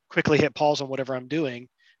can quickly hit pause on whatever I'm doing,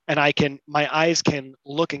 and my eyes can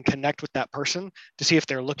look and connect with that person to see if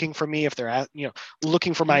they're looking for me, if they're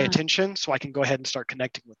looking for my attention, so I can go ahead and start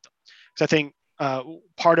connecting with them. So I think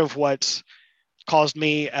part of what's caused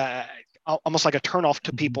me almost like a turnoff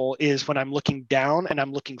to people is when I'm looking down and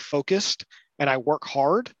I'm looking focused and I work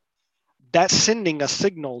hard, that's sending a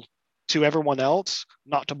signal to everyone else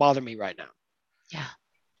not to bother me right now. Yeah.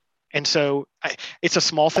 And so it's a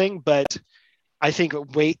small thing, but I think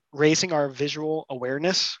raising our visual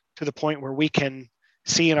awareness to the point where we can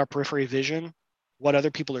see in our periphery vision what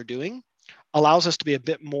other people are doing allows us to be a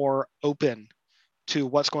bit more open to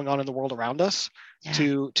what's going on in the world around us,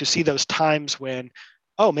 to see those times when,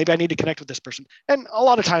 oh, maybe I need to connect with this person. And a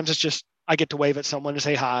lot of times it's just I get to wave at someone and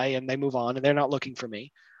say hi and they move on and they're not looking for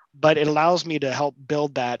me. But it allows me to help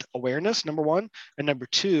build that awareness, number one. And number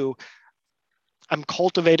two, I'm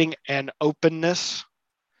cultivating an openness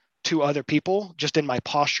to other people just in my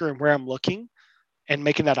posture and where I'm looking, and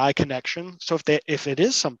making that eye connection. So if it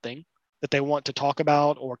is something that they want to talk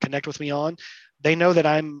about or connect with me on, they know that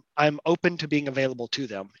I'm open to being available to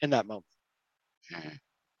them in that moment. Mhm.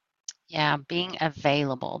 Yeah, being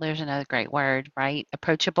available. There's another great word, right?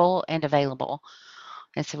 Approachable and available.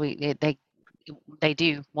 And so they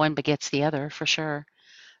do. One begets the other for sure,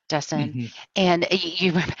 Justin. Hmm. And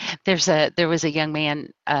there was a young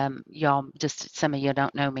man, y'all, just some of you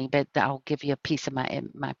don't know me, but I'll give you a piece of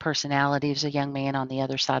my personality. There's a young man on the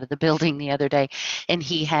other side of the building the other day, and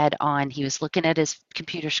he was looking at his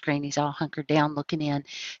computer screen. He's all hunkered down looking in, and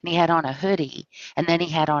he had on a hoodie, and then he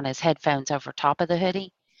had on his headphones over top of the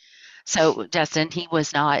hoodie. So, Justin, he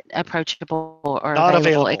was not approachable or Not available,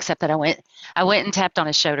 available. except that I went and tapped on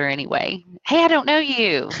his shoulder anyway. Hey, I don't know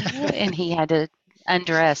you, and he had to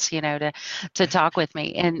undress, to talk with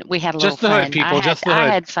me, and we had a little Just the hood, fun. people. Just the I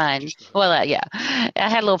hood. had fun. Well, yeah, I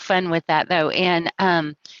had a little fun with that though, and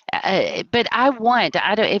but I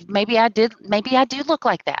don't if maybe I do look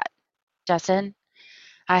like that, Justin.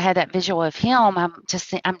 I had that visual of him. I'm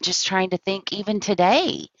just trying to think. Even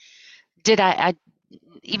today, did I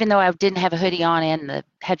even though I didn't have a hoodie on and the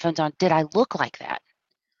headphones on, did I look like that?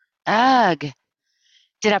 Ugh.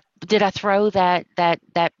 Did I throw that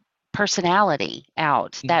personality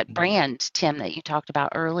out, that Mhm. brand, Tim, that you talked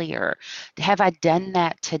about earlier? Have I done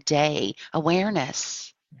that today?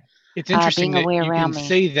 Awareness, It's interesting being that aware you around can me.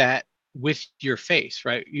 say that with your face,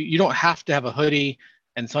 right? You don't have to have a hoodie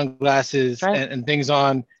and That's sunglasses right. and things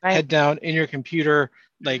on, Right. head down in your computer,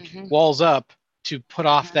 like Mhm. walls up to put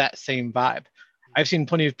off Mhm. that same vibe. I've seen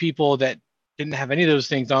plenty of people that didn't have any of those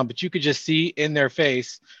things on, but you could just see in their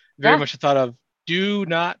face very Yeah. much a thought of, do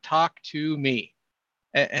not talk to me.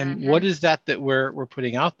 And what Mhm. is that we're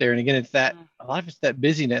putting out there? And again, it's that Mhm. a lot of it's that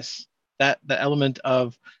busyness, that the element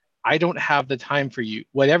of I don't have the time for you.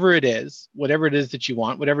 Whatever it is that you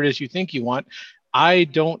want, whatever it is you think you want, I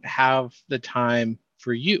don't have the time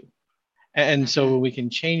for you. And so Mhm. when we can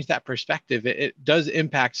change that perspective, it does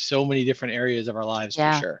impact so many different areas of our lives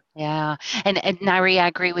for Yeah, sure. yeah. And Nairi, I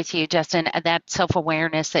agree with you, Justin. That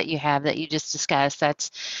self-awareness that you have that you just discussed,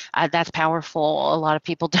 that's powerful. A lot of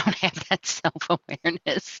people don't have that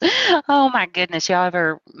self-awareness. Oh my goodness, y'all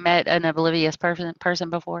ever met an oblivious person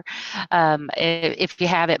before? If you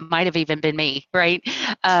have, it might have even been me, right?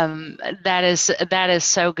 That is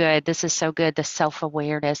so good. This is so good. The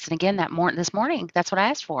self-awareness, and again, this morning, that's what I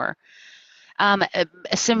asked for.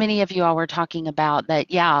 So many of you all were talking about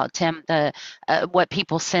that. Yeah, Tim, the what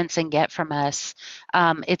people sense and get from us.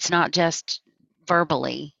 It's not just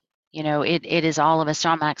verbally. It is all of us.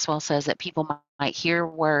 John Maxwell says that people might hear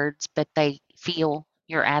words, but they feel your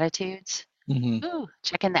attitudes. Hmm. Ooh,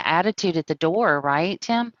 checking the attitude at the door, right,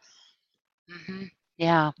 Tim?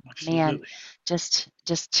 Yeah, man, Absolutely. just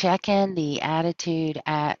checking the attitude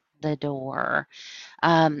at the door.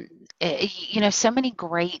 um, so many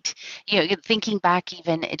great, thinking back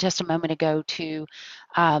even just a moment ago to,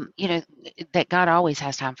 that God always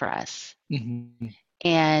has time for us. Hmm.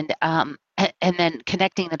 And and then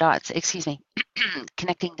connecting the dots, excuse me,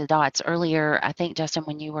 connecting the dots earlier, I think, Justin,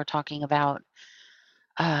 when you were talking about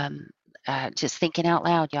um, just thinking out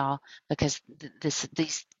loud, y'all, because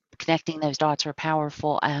these connecting those dots are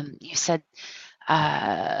powerful. You said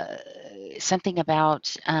uh, something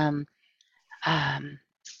about um,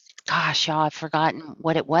 gosh, y'all, I've forgotten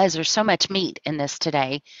what it was. There's so much meat in this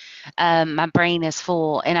today. My brain is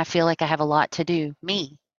full, and I feel like I have a lot to do.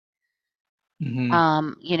 Me. Hmm.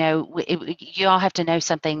 You all have to know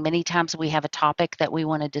something. Many times we have a topic that we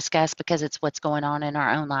want to discuss because it's what's going on in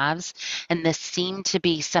our own lives, and this seemed to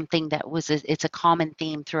be something that it's a common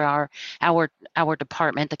theme through our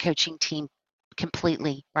department, the coaching team,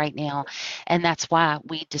 completely right now, and that's why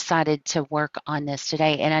we decided to work on this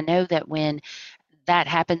today. And I know that when that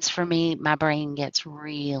happens for me, my brain gets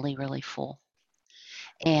really, really full.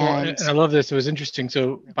 Well, And and I love this. It was interesting.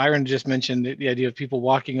 So Byron just mentioned the idea of people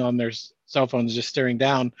walking on their cell phones, just staring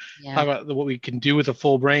down. yeah, Talk about what we can do with a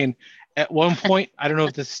full brain. At one point, I don't know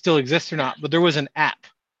if this still exists or not, but there was an app.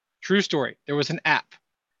 True story. There was an app.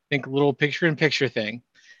 Think little picture-in-picture thing.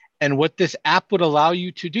 And what this app would allow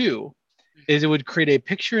you to do is it would create a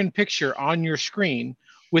picture-in-picture on your screen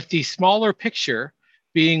with the smaller picture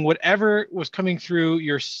being whatever was coming through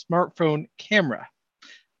your smartphone camera.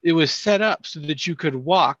 It was set up so that you could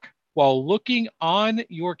walk while looking on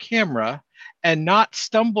your camera and not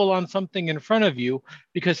stumble on something in front of you,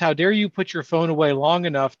 because how dare you put your phone away long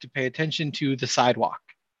enough to pay attention to the sidewalk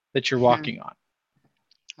that you're mhm, walking on.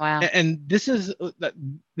 wow, And this is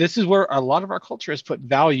where a lot of our culture has put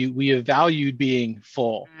value. We have valued being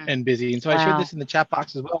full mm, and busy. And so I shared wow, this in the chat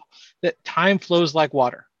box as well, that time flows like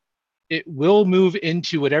water. It will move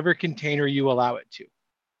into whatever container you allow it to.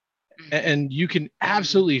 mhm, And you can mm,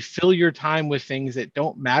 absolutely fill your time with things that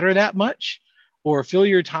don't matter that much, or fill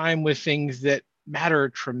your time with things that matter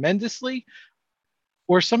tremendously,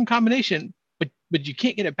 or some combination, but you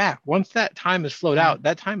can't get it back. Once that time is flowed out,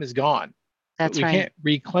 that time is gone. That's we right. can't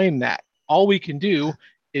reclaim that. All we can do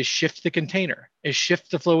is shift the container, is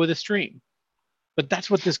shift the flow of the stream. But that's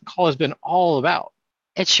what this call has been all about.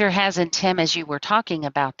 It sure has. And Tim, as you were talking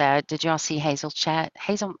about that, did y'all see Hazel's chat?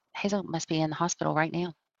 Hazel must be in the hospital right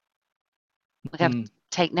now. We got to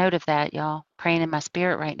take note of that, y'all. Praying in my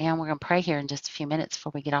spirit right now. We're going to pray here in just a few minutes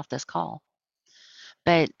before we get off this call.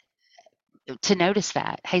 But to notice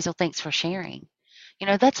that, Hazel, thanks for sharing. You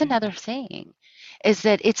know, that's another thing, is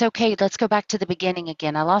that it's okay. Let's go back to the beginning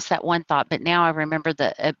again. I lost that one thought, but now I remember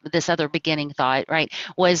this other beginning thought. Right?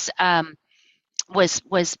 Was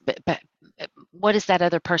what does that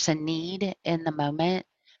other person need in the moment?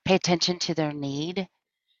 Pay attention to their need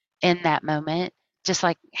in that moment, just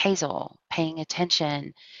like Hazel, paying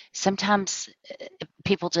attention. Sometimes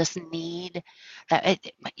people just need that.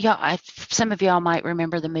 Some of y'all might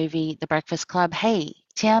remember the movie The Breakfast Club. Hey,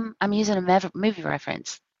 Tim, I'm using a movie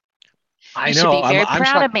reference. I You know. should be very I'm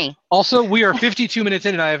proud shocked. of me. Also, we are 52 minutes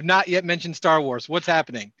in, and I have not yet mentioned Star Wars. What's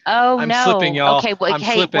happening? Oh, I'm no. slipping, y'all. Okay, well, I'm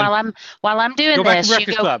hey, slipping. while I'm doing Go back to this,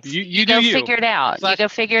 Breakfast Club. You go do you. figure it out. You go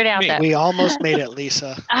figure it out. Me. We almost made it,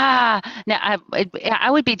 Lisa. Now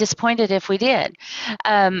I would be disappointed if we did.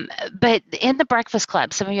 But in The Breakfast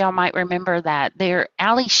Club, some of y'all might remember that there,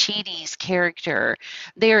 Ali Sheedy's character,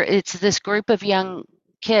 it's this group of young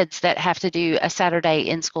kids that have to do a Saturday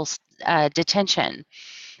in school detention,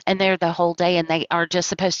 and they're the whole day, and they are just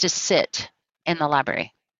supposed to sit in the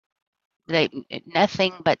library. They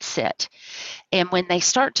nothing but sit. And when they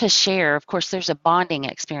start to share, of course, there's a bonding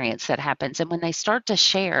experience that happens. And when they start to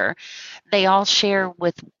share, they all share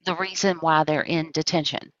with the reason why they're in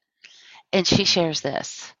detention. And she shares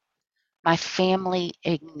this: my family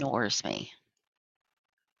ignores me.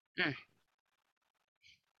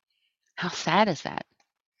 How sad is that?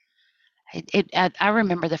 I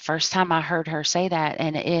remember the first time I heard her say that,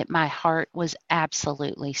 and my heart was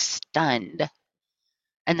absolutely stunned.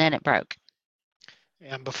 And then it broke.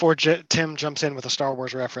 And before Tim jumps in with a Star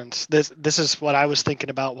Wars reference, this is what I was thinking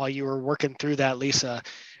about while you were working through that, Lisa,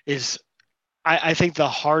 is I think the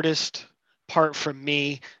hardest part for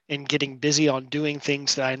me in getting busy on doing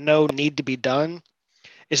things that I know need to be done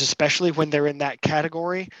is especially when they're in that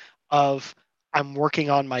category of I'm working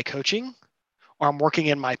on my coaching or I'm working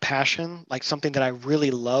in my passion, like something that I really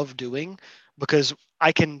love doing, because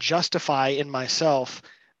I can justify in myself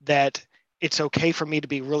that it's okay for me to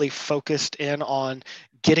be really focused in on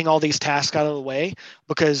getting all these tasks out of the way,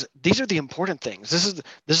 because these are the important things. This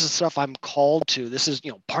is stuff I'm called to. This is,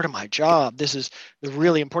 part of my job. This is the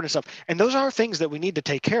really important stuff, and those are things that we need to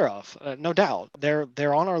take care of, no doubt.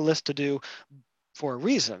 They're on our list to do for a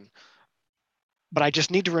reason, but I just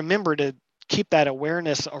need to remember to keep that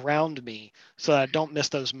awareness around me so that I don't miss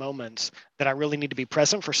those moments that I really need to be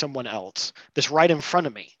present for someone else that's right in front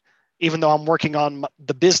of me, even though I'm working on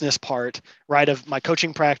the business part, right, of my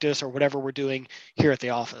coaching practice or whatever we're doing here at the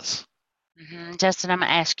office. Justin, I'm going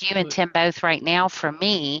to ask you and Tim both right now for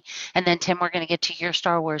me, and then Tim, we're going to get to your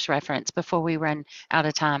Star Wars reference before we run out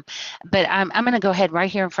of time. But I'm going to go ahead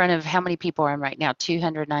right here in front of how many people are in right now,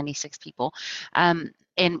 296 people.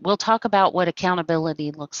 And we'll talk about what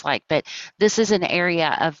accountability looks like. But this is an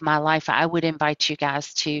area of my life I would invite you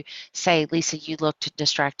guys to say, Lisa, you looked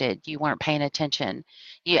distracted. You weren't paying attention.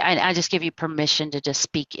 I just give you permission to just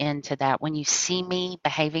speak into that. When you see me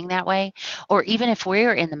behaving that way, or even if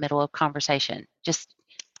we're in the middle of conversation, just,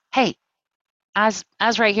 hey, eyes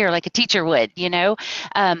right here, like a teacher would,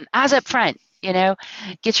 eyes up front,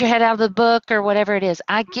 get your head out of the book or whatever it is.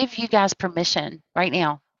 I give you guys permission right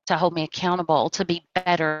now to hold me accountable to be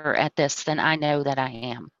better at this than I know that I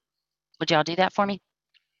am. Would y'all do that for me?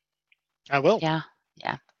 I will. Yeah.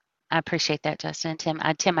 I appreciate that, Justin. Tim,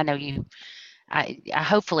 I know you. I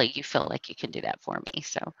hopefully you feel like you can do that for me.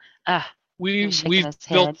 So, we've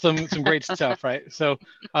built some great stuff, right? So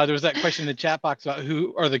there was that question in the chat box about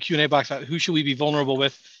the Q&A box about who should we be vulnerable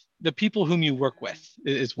with. The people whom you work with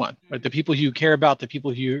is one, right? The people you care about, the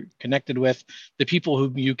people who you're connected with, the people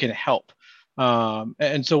whom you can help.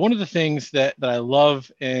 And so one of the things that I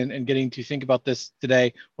love in getting to think about this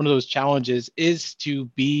today, one of those challenges is to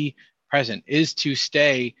be present, is to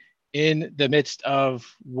stay in the midst of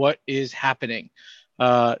what is happening.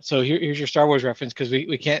 So here's your Star Wars reference, because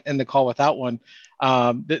we can't end the call without one.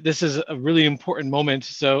 This is a really important moment.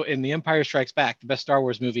 So in The Empire Strikes Back, the best Star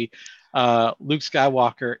Wars movie, Luke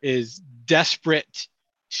Skywalker is desperate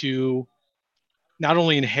to not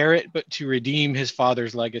only inherit, but to redeem his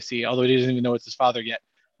father's legacy, although he doesn't even know it's his father yet.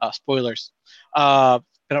 Spoilers.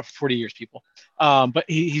 Been up for 40 years, people. But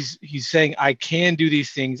he's saying, I can do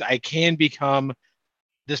these things. I can become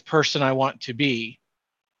this person I want to be.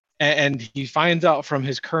 And he finds out from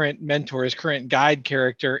his current mentor, his current guide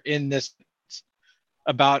character in this,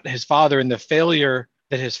 about his father and the failure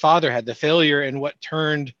that his father had, the failure and what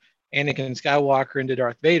turned Anakin Skywalker into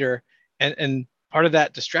Darth Vader. And part of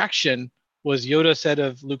that distraction was Yoda said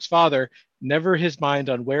of Luke's father, never his mind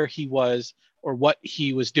on where he was or what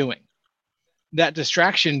he was doing. That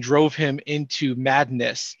distraction drove him into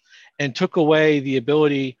madness and took away the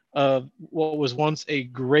ability of what was once a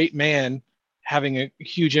great man having a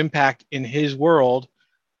huge impact in his world,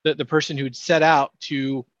 that the person who'd set out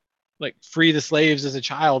to like free the slaves as a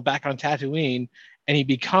child back on Tatooine, and he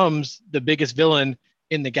becomes the biggest villain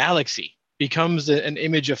in the galaxy, becomes an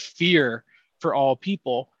image of fear for all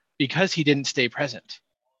people because he didn't stay present,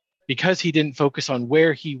 because he didn't focus on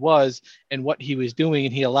where he was and what he was doing,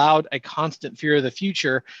 and he allowed a constant fear of the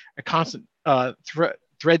future, a constant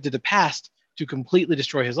thread to the past to completely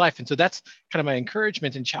destroy his life. And so that's kind of my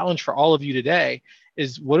encouragement and challenge for all of you today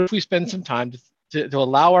is, what if we spend some time to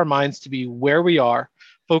allow our minds to be where we are,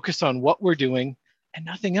 focus on what we're doing and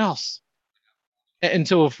nothing else. And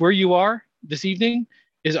so if where you are this evening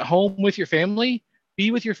is at home with your family,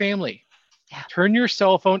 be with your family. Yeah. Turn your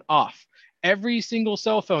cell phone off. Every single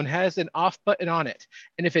cell phone has an off button on it.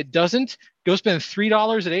 And if it doesn't, go spend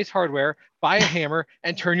 $3 at Ace Hardware, buy a hammer,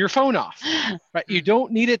 and turn your phone off. Right? You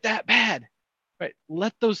don't need it that bad. Right?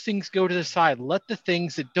 Let those things go to the side. Let the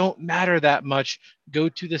things that don't matter that much go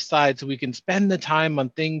to the side so we can spend the time on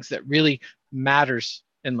things that really matters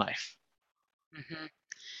in life. Mm-hmm.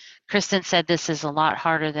 Kristen said this is a lot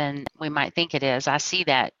harder than we might think it is. I see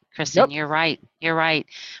that, Kristen. Yep. You're right. You're right.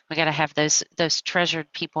 We got to have those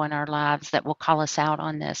treasured people in our lives that will call us out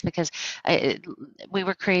on this, because we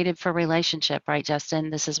were created for relationship, right, Justin?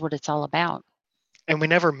 This is what it's all about. And we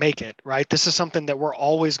never make it, right? This is something that we're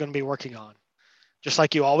always going to be working on. Just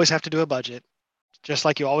like you always have to do a budget, just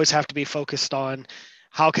like you always have to be focused on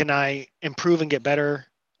how can I improve and get better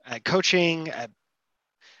at coaching, at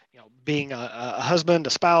being a husband, a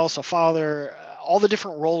spouse, a father, all the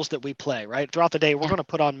different roles that we play, right? Throughout the day, we're going to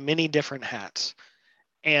put on many different hats.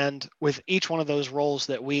 And with each one of those roles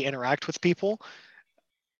that we interact with people,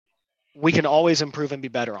 we can always improve and be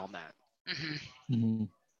better on that. Mm-hmm. Mm-hmm.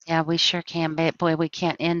 Yeah, we sure can. But boy, we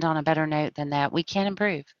can't end on a better note than that. We can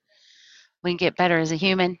improve. We can get better as a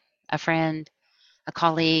human, a friend, a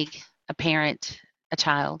colleague, a parent, a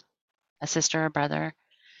child, a sister, a brother.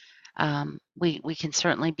 We can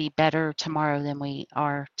certainly be better tomorrow than we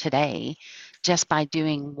are today, just by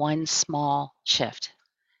doing one small shift.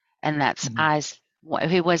 And that's eyes.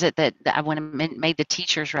 Who was it that I made the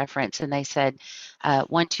teacher's reference, and they said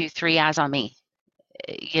 1, 2, 3 eyes on me,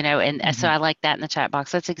 and so I like that in the chat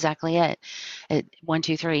box. That's exactly it. 1,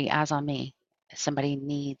 2, 3 eyes on me. Somebody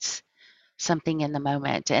needs something in the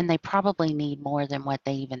moment, and they probably need more than what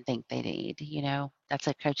they even think they need. That's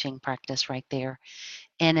a coaching practice right there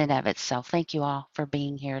in and of itself. Thank you all for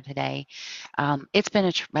being here today. It's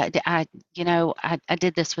been I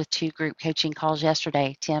did this with 2 group coaching calls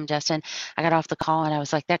yesterday. Tim, Justin, I got off the call and I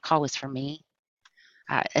was like, that call was for me.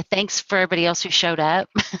 Thanks for everybody else who showed up.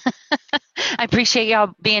 I appreciate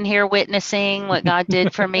y'all being here witnessing what God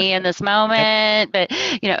did for me in this moment. But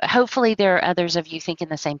hopefully there are others of you thinking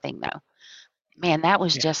the same thing though. Man, that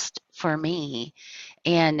was just for me.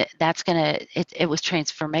 And that's it was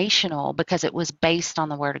transformational because it was based on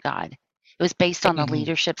the Word of God. It was based on the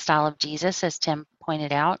leadership style of Jesus, as Tim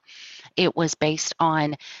pointed out. It was based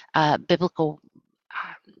on biblical,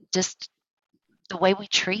 just the way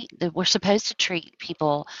we're supposed to treat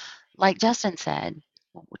people, like Justin said,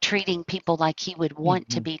 treating people like he would want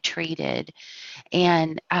to be treated,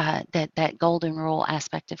 and that golden rule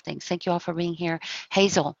aspect of things. Thank you all for being here.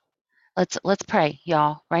 Hazel, let's pray,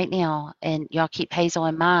 y'all, right now, and y'all keep Hazel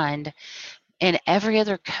in mind. And every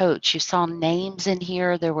other coach, you saw names in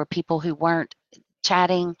here. There were people who weren't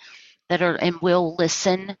chatting that are and will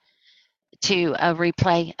listen to a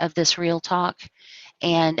replay of this real talk.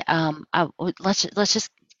 And let's just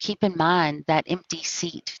keep in mind that empty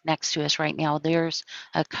seat next to us right now. There's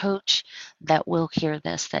a coach that will hear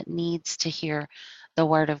this, that needs to hear the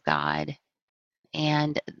Word of God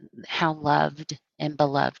and how loved and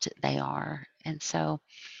beloved they are. And so,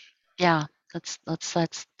 yeah, let's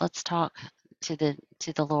talk to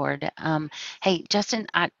the Lord. Hey, Justin,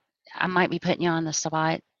 I might be putting you on the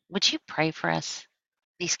spot. Would you pray for us,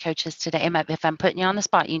 these coaches today? If I'm putting you on the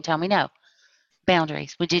spot, you can tell me no.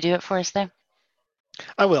 Boundaries. Would you do it for us, though?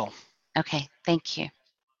 I will. Okay, thank you.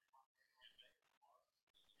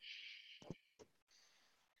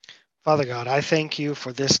 Father God, I thank you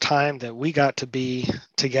for this time that we got to be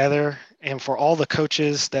together, and for all the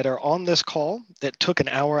coaches that are on this call that took an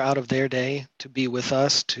hour out of their day to be with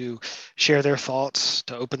us, to share their thoughts,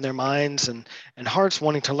 to open their minds and hearts,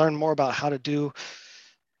 wanting to learn more about how to do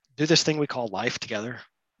this thing we call life together.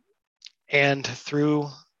 And through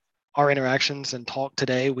our interactions and talk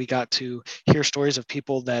today, we got to hear stories of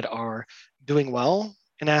people that are doing well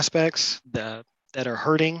in aspects, that are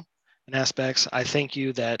hurting in aspects. I thank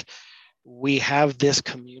you that we have this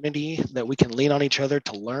community that we can lean on each other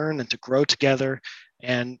to learn and to grow together.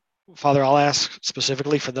 And Father, I'll ask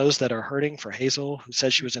specifically for those that are hurting, for Hazel, who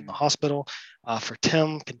said she was in the hospital, for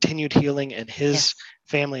Tim, continued healing in his Yes.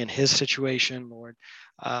 family and his situation, Lord.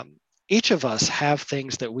 Um, each of us have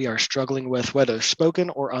things that we are struggling with, whether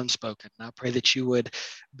spoken or unspoken. And I pray that you would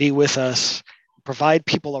be with us, provide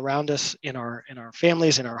people around us in our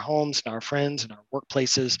families, in our homes, in our friends, in our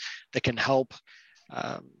workplaces that can help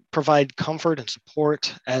provide comfort and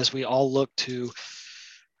support as we all look to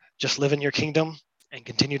just live in your kingdom and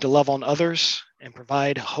continue to love on others and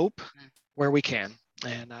provide hope where we can.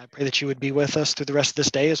 And I pray that you would be with us through the rest of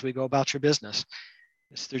this day as we go about your business.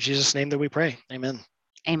 It's through Jesus' name that we pray. Amen.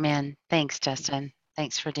 Amen. Thanks, Justin.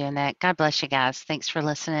 Thanks for doing that. God bless you guys. Thanks for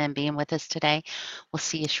listening and being with us today. We'll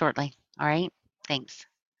see you shortly. All right. Thanks.